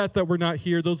upset that we're not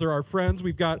here, those are our friends.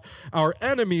 We've got our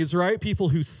enemies, right? People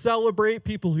who celebrate,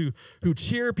 people who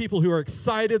cheer, people who are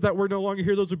excited that we're no longer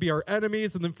here, those would be our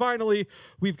enemies. And then finally,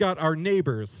 we've got our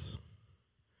neighbors.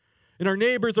 And our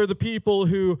neighbors are the people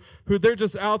who they're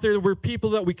just out there. We're people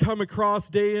that we come across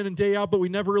day in and day out, but we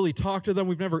never really talk to them.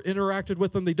 We've never interacted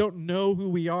with them. They don't know who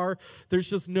we are. There's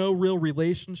just no real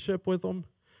relationship with them.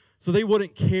 So they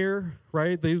wouldn't care,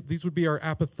 right? These would be our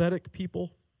apathetic people.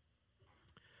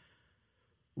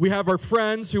 We have our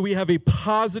friends who we have a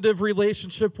positive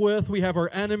relationship with. We have our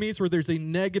enemies where there's a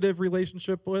negative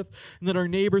relationship with. And then our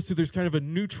neighbors who there's kind of a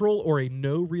neutral or a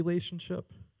no relationship.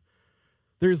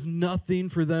 There's nothing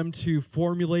for them to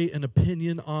formulate an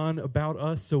opinion on about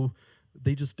us, so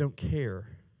they just don't care.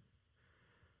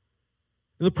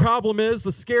 And the problem is,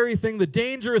 the scary thing, the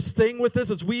dangerous thing with this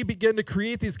as we begin to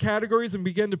create these categories and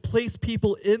begin to place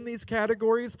people in these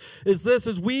categories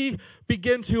is we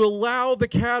begin to allow the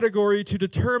category to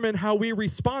determine how we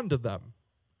respond to them.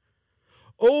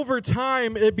 Over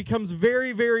time, it becomes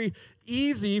very, very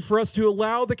easy for us to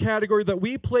allow the category that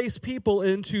we place people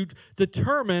in to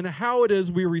determine how it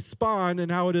is we respond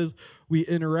and how it is we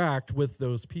interact with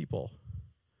those people.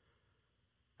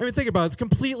 I mean, think about it. It's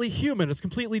completely human. It's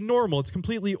completely normal. It's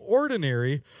completely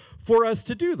ordinary for us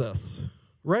to do this,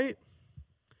 right?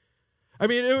 I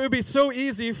mean, it would be so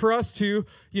easy for us to,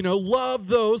 love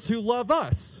those who love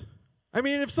us. I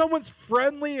mean, if someone's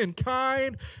friendly and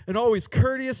kind and always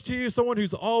courteous to you, someone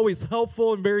who's always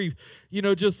helpful and very,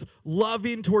 just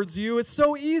loving towards you, it's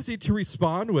so easy to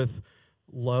respond with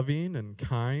loving and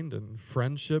kind and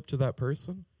friendship to that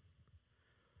person.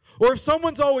 Or if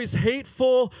someone's always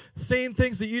hateful, saying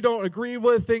things that you don't agree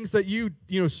with, things that you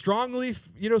strongly,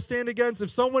 stand against, if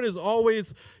someone is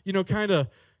always, kind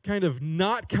of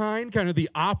not kind, kind of the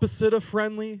opposite of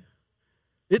friendly,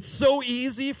 it's so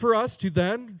easy for us to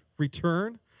then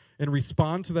return and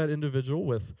respond to that individual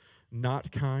with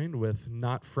not kind, with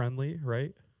not friendly,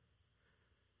 right?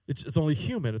 It's only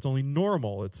human. It's only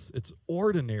normal. It's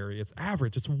ordinary. It's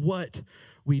average. It's what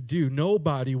we do.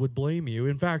 Nobody would blame you.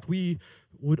 In fact,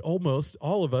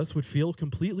 all of us would feel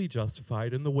completely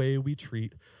justified in the way we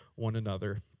treat one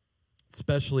another,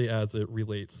 especially as it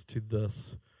relates to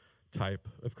this type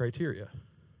of criteria.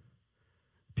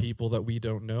 People that we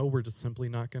don't know, we're just simply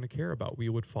not going to care about. We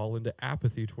would fall into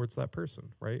apathy towards that person,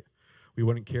 right? We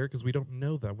wouldn't care because we don't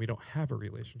know them. We don't have a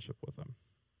relationship with them.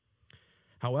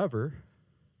 However,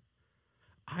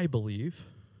 I believe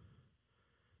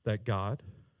that God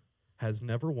has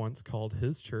never once called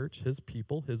his church, his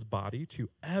people, his body to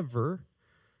ever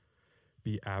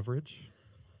be average,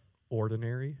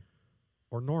 ordinary,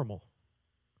 or normal.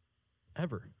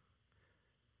 Ever.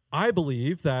 I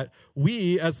believe that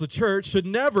we as the church should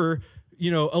never,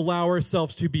 allow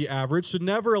ourselves to be average, should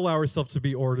never allow ourselves to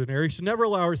be ordinary, should never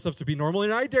allow ourselves to be normal.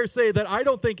 And I dare say that I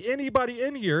don't think anybody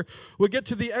in here would get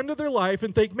to the end of their life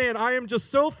and think, man, I am just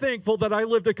so thankful that I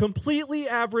lived a completely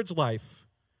average life.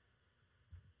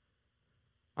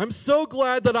 I'm so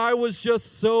glad that I was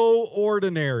just so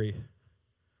ordinary.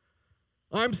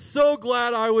 I'm so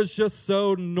glad I was just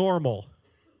so normal.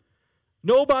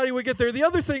 Nobody would get there. The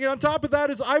other thing on top of that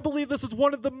is I believe this is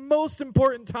one of the most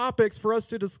important topics for us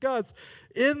to discuss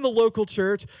in the local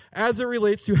church as it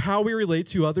relates to how we relate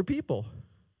to other people.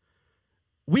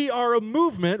 We are a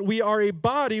movement. We are a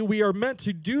body. We are meant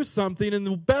to do something, and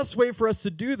the best way for us to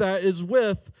do that is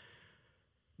with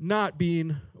not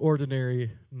being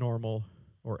ordinary, normal,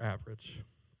 or average.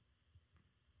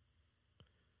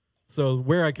 So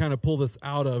where I kind of pull this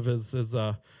out of is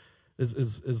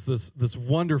this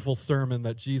wonderful sermon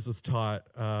that Jesus taught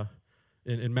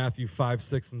in Matthew 5,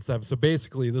 6, and 7. So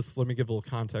basically, let me give a little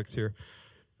context here.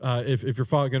 If you're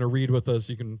going to read with us,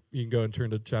 you can go and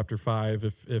turn to chapter 5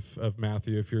 of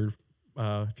Matthew. If you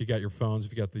got your phones,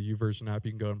 if you got the YouVersion app,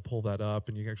 you can go and pull that up,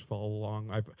 and you can actually follow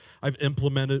along. I've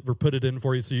implemented or put it in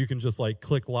for you, so you can just like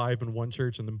click live in one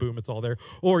church, and then boom, it's all there.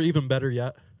 Or even better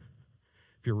yet,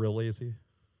 if you're real lazy,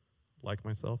 like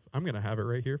myself, I'm going to have it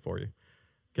right here for you.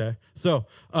 Okay, so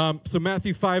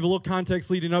Matthew 5, a little context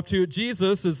leading up to it.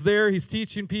 Jesus is there. He's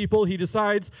teaching people. He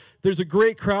decides there's a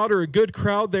great crowd or a good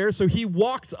crowd there, so he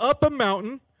walks up a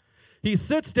mountain. He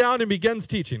sits down and begins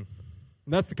teaching.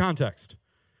 And that's the context.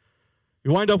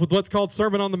 You wind up with what's called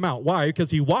Sermon on the Mount. Why?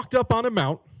 Because he walked up on a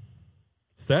mount,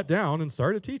 sat down, and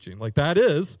started teaching. Like that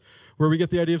is where we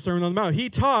get the idea of Sermon on the Mount. He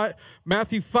taught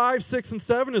Matthew 5, 6, and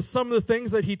 7 is some of the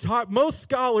things that he taught. Most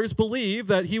scholars believe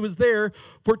that he was there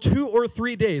for 2 or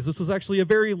 3 days. This was actually a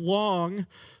very long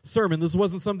sermon. This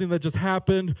wasn't something that just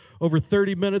happened over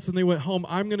 30 minutes and they went home.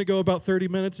 I'm going to go about 30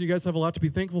 minutes. You guys have a lot to be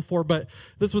thankful for, but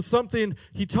this was something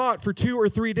he taught for 2 or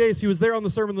 3 days. He was there on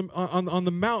the Sermon on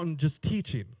the Mountain just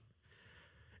teaching.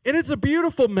 And it's a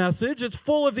beautiful message. It's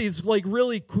full of these like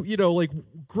really, like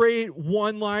great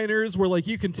one-liners where like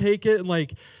you can take it and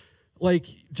like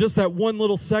just that one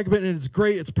little segment and it's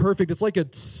great. It's perfect. It's like a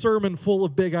sermon full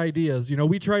of big ideas.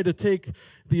 We try to take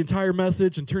the entire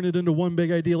message and turn it into one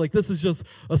big idea. Like this is just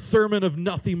a sermon of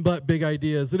nothing but big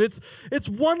ideas. And it's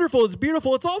wonderful. It's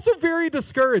beautiful. It's also very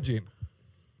discouraging.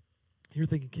 You're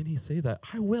thinking, can he say that?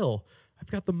 I will. I've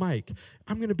got the mic.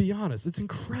 I'm going to be honest. It's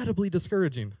incredibly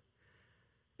discouraging.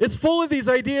 It's full of these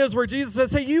ideas where Jesus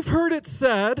says, hey, you've heard it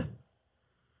said,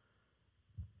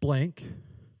 blank.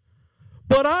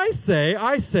 But I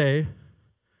say,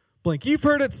 blank. You've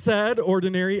heard it said,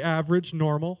 ordinary, average,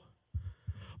 normal.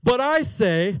 But I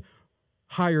say,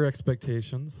 higher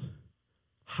expectations,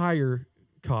 higher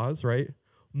cause, right?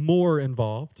 More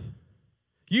involved.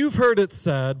 You've heard it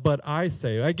said, but I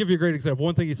say. I give you a great example.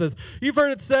 One thing he says, you've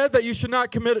heard it said that you should not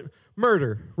commit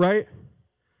murder, right?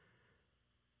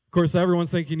 Of course,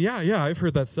 everyone's thinking, yeah, I've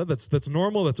heard that said. That's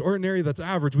normal, that's ordinary, that's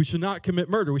average. We should not commit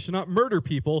murder. We should not murder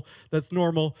people. That's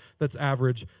normal, that's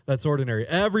average, that's ordinary.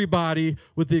 Everybody,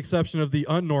 with the exception of the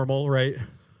unnormal, right,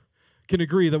 can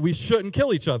agree that we shouldn't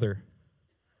kill each other.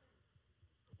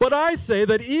 But I say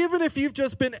that even if you've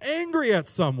just been angry at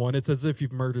someone, it's as if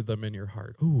you've murdered them in your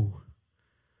heart. Ooh,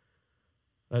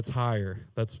 that's higher.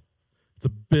 It's a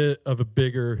bit of a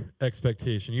bigger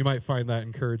expectation. You might find that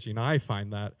encouraging. I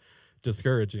find that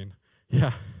discouraging.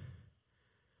 Yeah.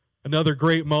 Another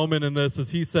great moment in this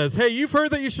is he says, hey, you've heard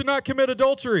that you should not commit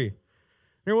adultery.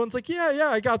 Everyone's like, yeah,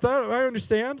 I got that. I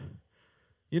understand.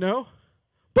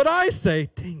 But I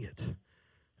say, dang it.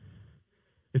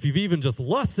 If you've even just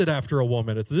lusted after a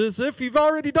woman, it's as if you've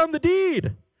already done the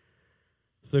deed.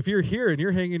 So if you're here and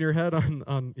you're hanging your head on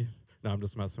no, I'm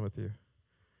just messing with you.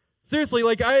 Seriously,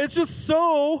 it's just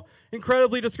so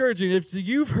incredibly discouraging. If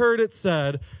you've heard it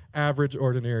said, average,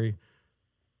 ordinary,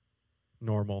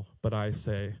 normal, but I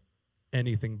say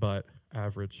anything but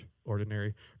average,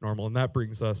 ordinary, normal. And that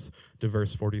brings us to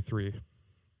verse 43.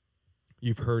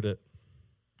 You've heard it.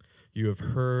 You have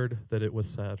heard that it was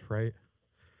said, right?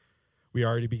 We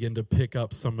already begin to pick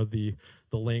up some of the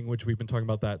language we've been talking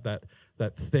about,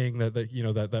 that thing,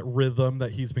 that rhythm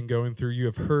that he's been going through. You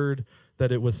have heard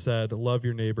that it was said, love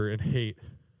your neighbor and hate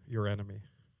your enemy.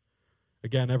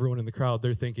 Again, everyone in the crowd,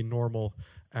 they're thinking normal,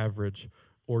 average,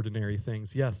 ordinary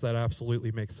things. Yes, that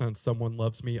absolutely makes sense. Someone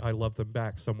loves me, I love them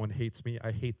back. Someone hates me,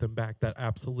 I hate them back. That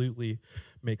absolutely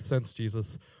makes sense,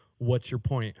 Jesus. What's your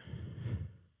point?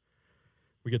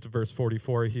 We get to verse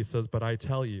 44. He says, but I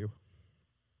tell you,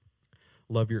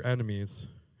 love your enemies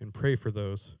and pray for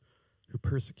those who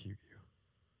persecute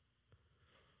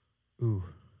you. Ooh,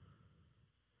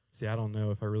 See, I don't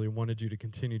know if I really wanted you to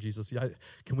continue, Jesus.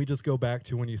 Can we just go back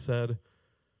to when you said,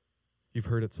 you've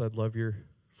heard it said, love your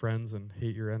friends and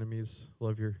hate your enemies,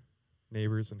 love your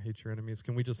neighbors and hate your enemies.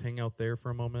 Can we just hang out there for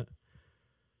a moment?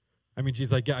 I mean,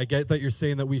 Jesus, I get that you're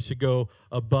saying that we should go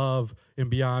above and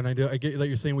beyond. I get that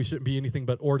you're saying we shouldn't be anything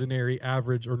but ordinary,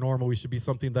 average, or normal. We should be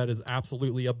something that is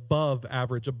absolutely above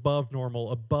average, above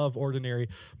normal, above ordinary.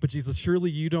 But Jesus,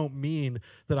 surely you don't mean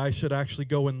that I should actually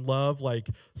go and love like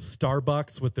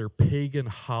Starbucks with their pagan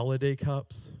holiday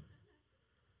cups?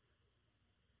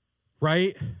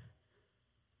 Right?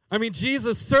 I mean,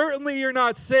 Jesus, certainly you're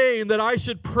not saying that I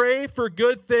should pray for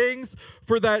good things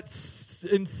for that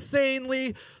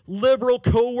insanely liberal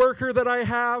coworker that I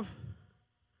have.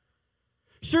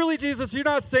 Surely, Jesus, you're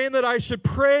not saying that I should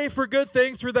pray for good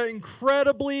things for that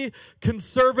incredibly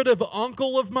conservative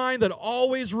uncle of mine that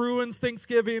always ruins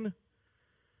Thanksgiving.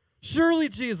 Surely,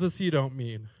 Jesus, you don't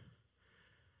mean.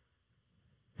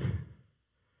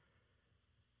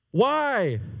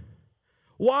 Why?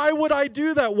 Why would I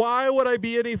do that? Why would I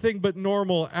be anything but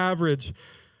normal, average,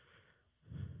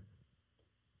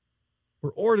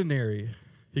 or ordinary?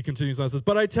 He continues on and says,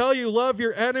 but I tell you, love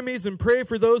your enemies and pray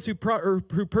for those who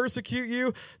persecute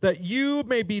you, that you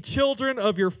may be children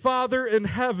of your Father in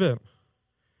heaven,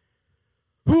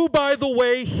 who, by the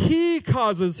way, he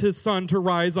causes his sun to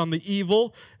rise on the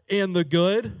evil and the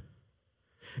good,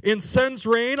 and sends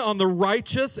rain on the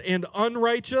righteous and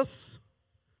unrighteous.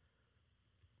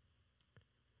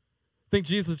 I think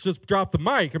Jesus just dropped the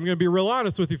mic. I'm going to be real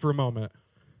honest with you for a moment.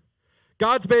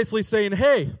 God's basically saying,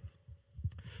 hey,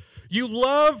 you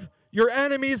love your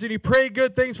enemies and you pray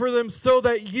good things for them so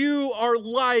that you are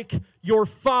like your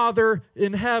Father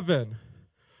in heaven,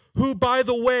 who, by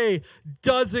the way,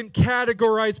 doesn't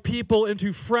categorize people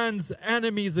into friends,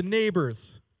 enemies, and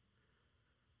neighbors,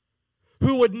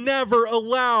 who would never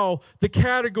allow the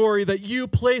category that you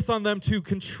place on them to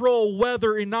control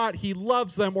whether or not he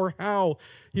loves them or how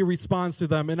he responds to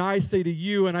them. And I say to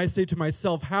you, and I say to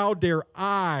myself, how dare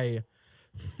I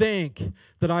think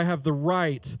that I have the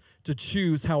right to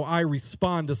choose how I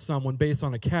respond to someone based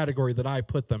on a category that I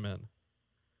put them in?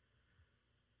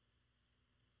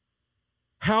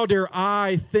 How dare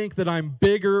I think that I'm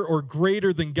bigger or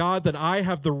greater than God, that I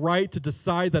have the right to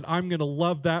decide that I'm going to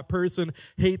love that person,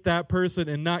 hate that person,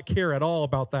 and not care at all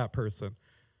about that person?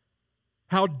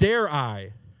 How dare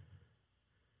I?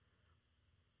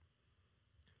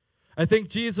 I think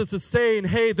Jesus is saying,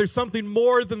 hey, there's something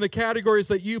more than the categories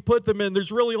that you put them in.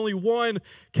 There's really only one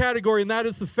category, and that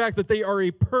is the fact that they are a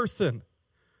person.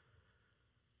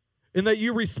 And that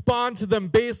you respond to them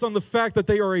based on the fact that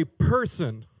they are a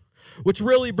person. Which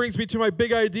really brings me to my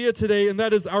big idea today, and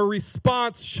that is our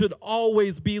response should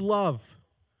always be love.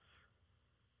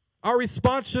 Our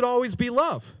response should always be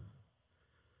love.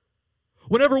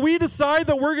 Whenever we decide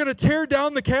that we're going to tear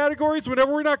down the categories,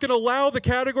 whenever we're not going to allow the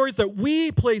categories that we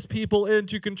place people in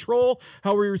to control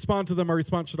how we respond to them, our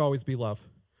response should always be love.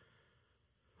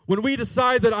 When we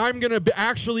decide that I'm going to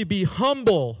actually be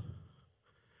humble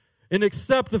and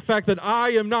accept the fact that I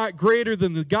am not greater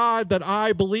than the God that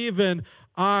I believe in,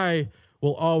 I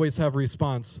will always have a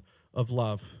response of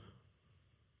love.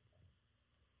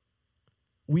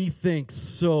 We think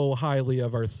so highly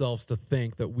of ourselves to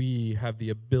think that we have the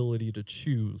ability to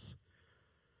choose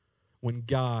when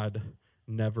God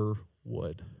never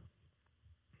would.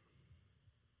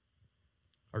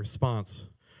 Our response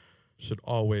should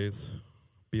always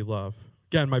be love.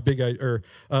 Again, my big idea,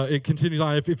 it continues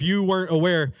on. If you weren't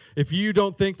aware, if you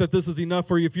don't think that this is enough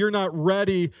for you, if you're not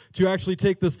ready to actually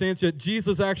take this stance yet,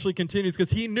 Jesus actually continues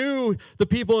because he knew the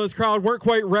people in his crowd weren't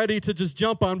quite ready to just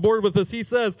jump on board with this. He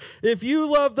says, if you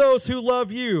love those who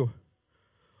love you,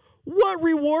 what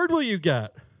reward will you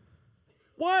get?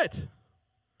 What?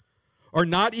 Are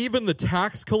not even the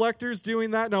tax collectors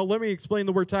doing that? Now, let me explain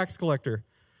the word tax collector.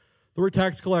 The word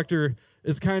tax collector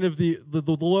is kind of the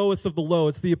lowest of the low.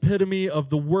 It's the epitome of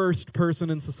the worst person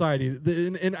in society.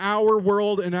 In our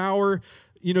world, in our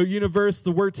universe,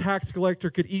 the word tax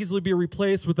collector could easily be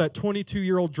replaced with that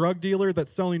 22-year-old drug dealer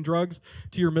that's selling drugs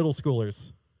to your middle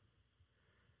schoolers.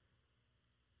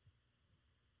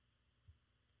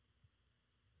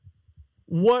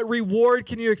 What reward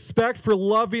can you expect for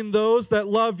loving those that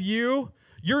love you?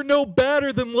 You're no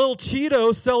better than Lil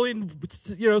Cheeto selling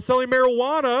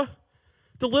marijuana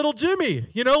to little Jimmy.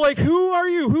 Who are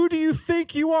you? Who do you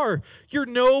think you are? You're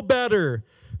no better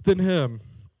than him.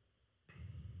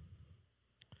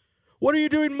 What are you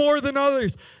doing more than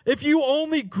others? If you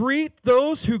only greet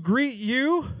those who greet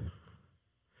you,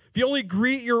 if you only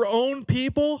greet your own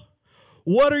people,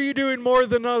 what are you doing more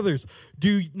than others?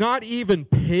 Do not even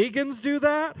pagans do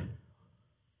that?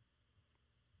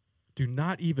 do.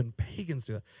 Not even pagans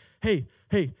do that. Hey,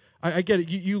 I get it.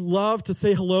 You love to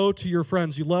say hello to your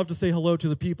friends. You love to say hello to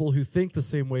the people who think the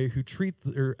same way, who treat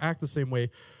or act the same way,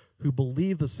 who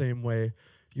believe the same way.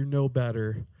 You're no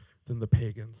better than the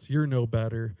pagans. You're no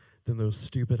better than those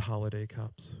stupid holiday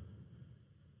cups.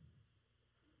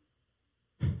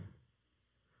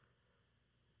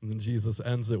 And then Jesus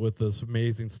ends it with this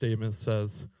amazing statement. It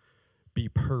says, be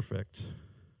perfect,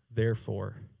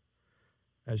 therefore,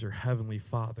 as your heavenly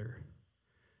Father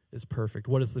is perfect.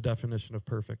 What is the definition of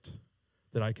perfect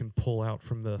that I can pull out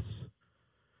from this?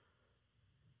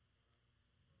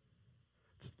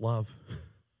 It's love.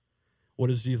 What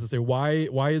does Jesus say? Why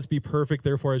is be perfect,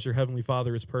 therefore, as your heavenly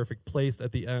Father is perfect, placed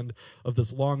at the end of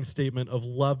this long statement of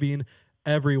loving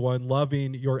everyone,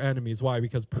 loving your enemies? Why?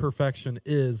 Because perfection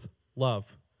is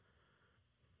love.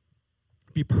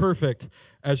 Be perfect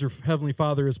as your heavenly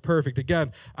Father is perfect.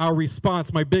 Again, our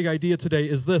response, my big idea today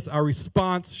is this: our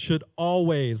response should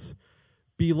always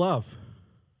be love.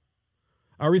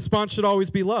 Our response should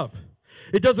always be love.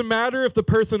 It doesn't matter if the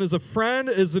person is a friend,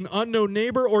 is an unknown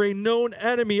neighbor, or a known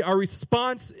enemy. Our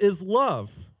response is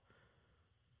love.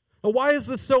 Now, why is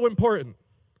this so important?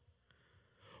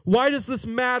 Why does this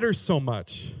matter so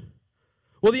much?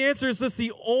 Well, the answer is this: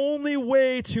 the only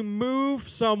way to move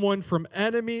someone from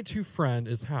enemy to friend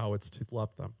is how? It's to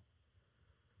love them.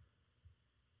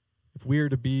 If we are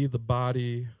to be the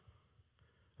body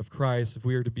of Christ, if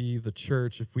we are to be the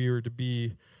church, if we are to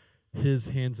be his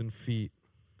hands and feet,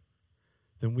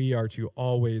 then we are to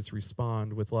always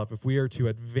respond with love. If we are to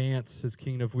advance his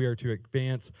kingdom, if we are to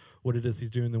advance what it is he's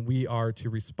doing, then we are to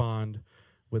respond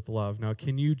with love. Now,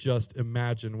 can you just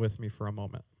imagine with me for a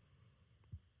moment?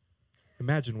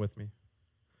 Imagine with me.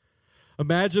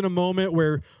 Imagine a moment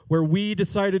where we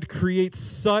decided to create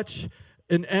such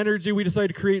an energy, we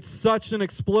decided to create such an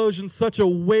explosion, such a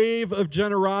wave of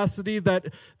generosity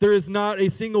that there is not a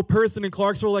single person in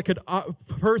Clarksville that could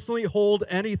personally hold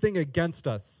anything against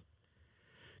us.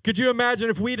 Could you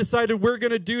imagine if we decided we're going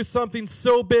to do something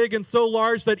so big and so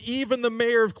large that even the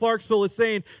mayor of Clarksville is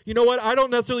saying, you know what, I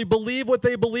don't necessarily believe what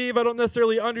they believe, I don't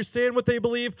necessarily understand what they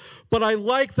believe, but I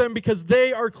like them because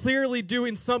they are clearly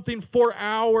doing something for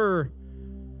our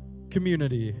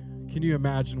community. Can you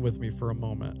imagine with me for a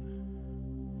moment?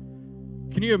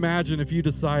 Can you imagine if you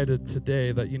decided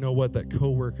today that, you know what, that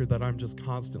coworker that I'm just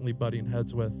constantly butting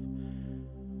heads with,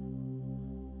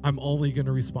 I'm only going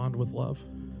to respond with love?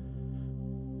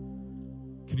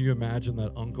 Can you imagine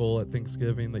that uncle at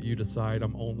Thanksgiving that you decide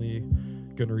I'm only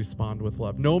going to respond with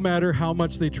love? No matter how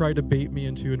much they try to bait me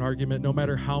into an argument, no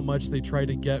matter how much they try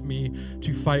to get me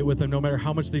to fight with them, no matter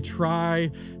how much they try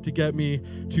to get me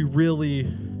to really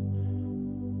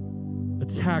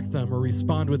attack them or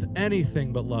respond with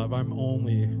anything but love, I'm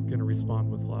only going to respond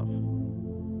with love.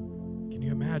 Can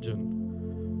you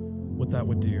imagine what that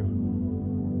would do?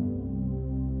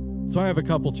 So I have a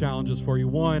couple challenges for you.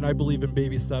 One, I believe in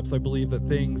baby steps. I believe that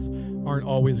things aren't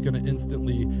always going to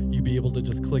instantly, you be able to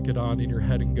just click it on in your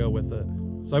head and go with it.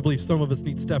 So I believe some of us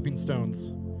need stepping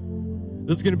stones.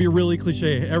 This is going to be really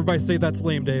cliche. Everybody say, that's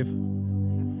lame, Dave.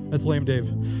 That's lame, Dave.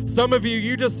 Some of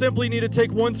you just simply need to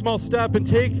take one small step and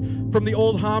take from the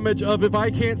old homage of, if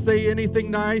I can't say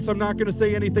anything nice, I'm not going to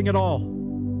say anything at all.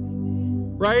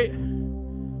 Right?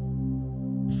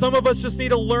 Some of us just need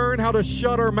to learn how to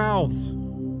shut our mouths.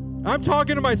 I'm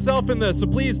talking to myself in this, so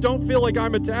please don't feel like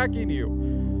I'm attacking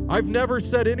you. I've never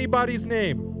said anybody's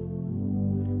name.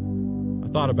 I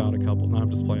thought about a couple. No, I'm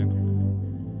just playing.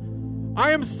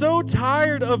 I am so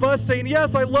tired of us saying,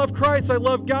 yes, I love Christ, I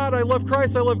love God, I love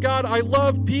Christ, I love God, I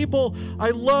love people, I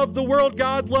love the world,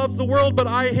 God loves the world, but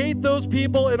I hate those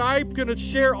people, and I'm going to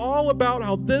share all about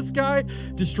how this guy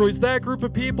destroys that group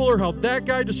of people, or how that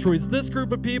guy destroys this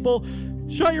group of people.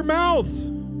 Shut your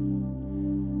mouths.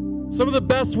 Some of the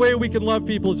best way we can love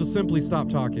people is just simply stop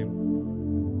talking.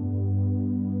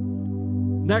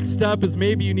 Next step is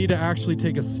maybe you need to actually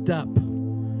take a step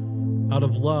out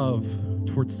of love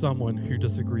towards someone who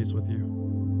disagrees with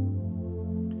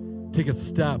you. Take a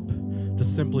step to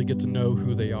simply get to know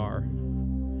who they are.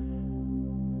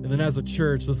 And then as a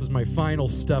church, this is my final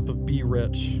step of be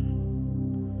rich.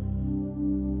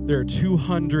 There are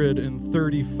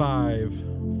 235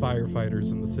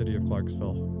 firefighters in the city of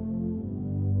Clarksville.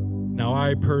 Now,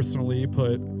 I personally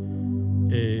put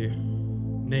a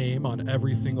name on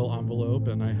every single envelope,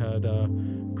 and I had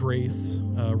Grace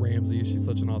Ramsey, she's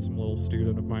such an awesome little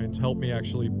student of mine, help me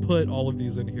actually put all of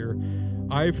these in here.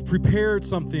 I've prepared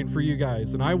something for you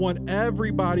guys, and I want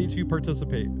everybody to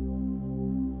participate.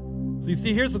 So you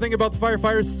see, here's the thing about the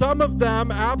firefighters. Some of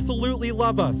them absolutely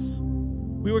love us.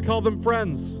 We would call them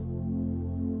friends.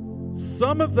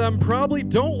 Some of them probably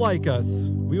don't like us.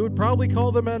 we would probably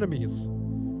call them enemies.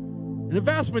 And the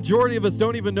vast majority of us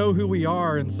don't even know who we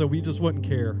are, and so we just wouldn't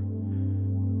care.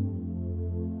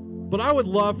 But I would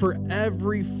love for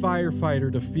every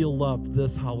firefighter to feel loved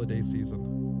this holiday season.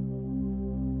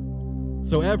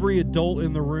 So every adult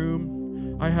in the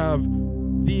room, I have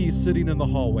these sitting in the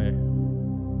hallway.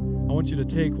 I want you to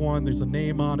take one. There's a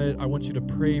name on it. I want you to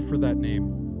pray for that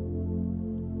name.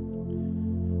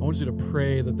 I want you to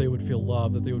pray that they would feel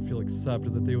loved, that they would feel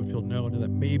accepted, that they would feel known, and that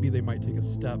maybe they might take a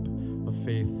step of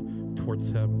faith towards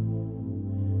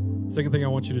Him. Second thing I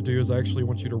want you to do is I actually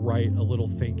want you to write a little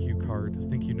thank you card,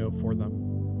 thank you note for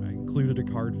them. I included a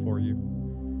card for you.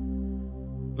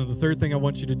 Then the third thing I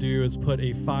want you to do is put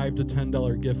a $5 to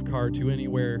 $10 gift card to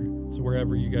anywhere, so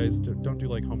wherever you guys don't do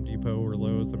like Home Depot or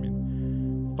Lowe's. I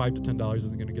mean, $5 to $10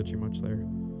 isn't going to get you much there.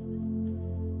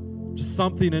 Just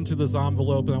something into this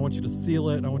envelope, and I want you to seal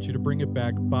it, and I want you to bring it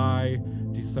back by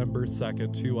December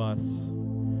 2nd to us,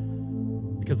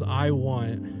 because I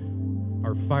want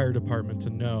our fire department to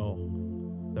know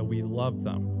that we love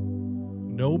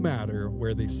them no matter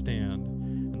where they stand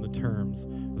in the terms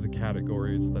of the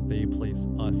categories that they place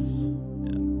us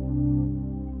in.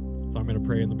 So I'm going to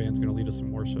pray, and the band's going to lead us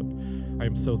in worship. I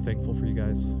am so thankful for you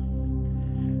guys.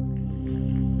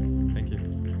 Thank you.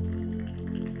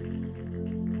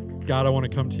 God, I want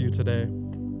to come to you today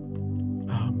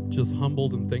just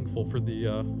humbled and thankful for the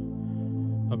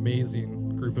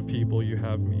amazing group of people you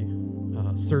have me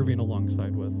serving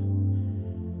alongside with.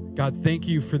 God, thank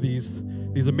you for these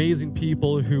amazing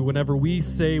people who, whenever we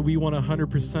say we want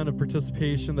 100% of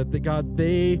participation, that God,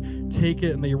 they take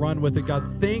it and they run with it. God,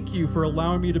 thank you for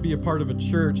allowing me to be a part of a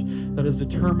church that is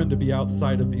determined to be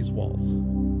outside of these walls.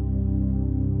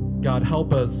 God,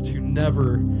 help us to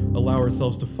never allow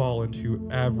ourselves to fall into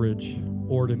average,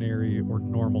 ordinary, or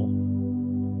normal.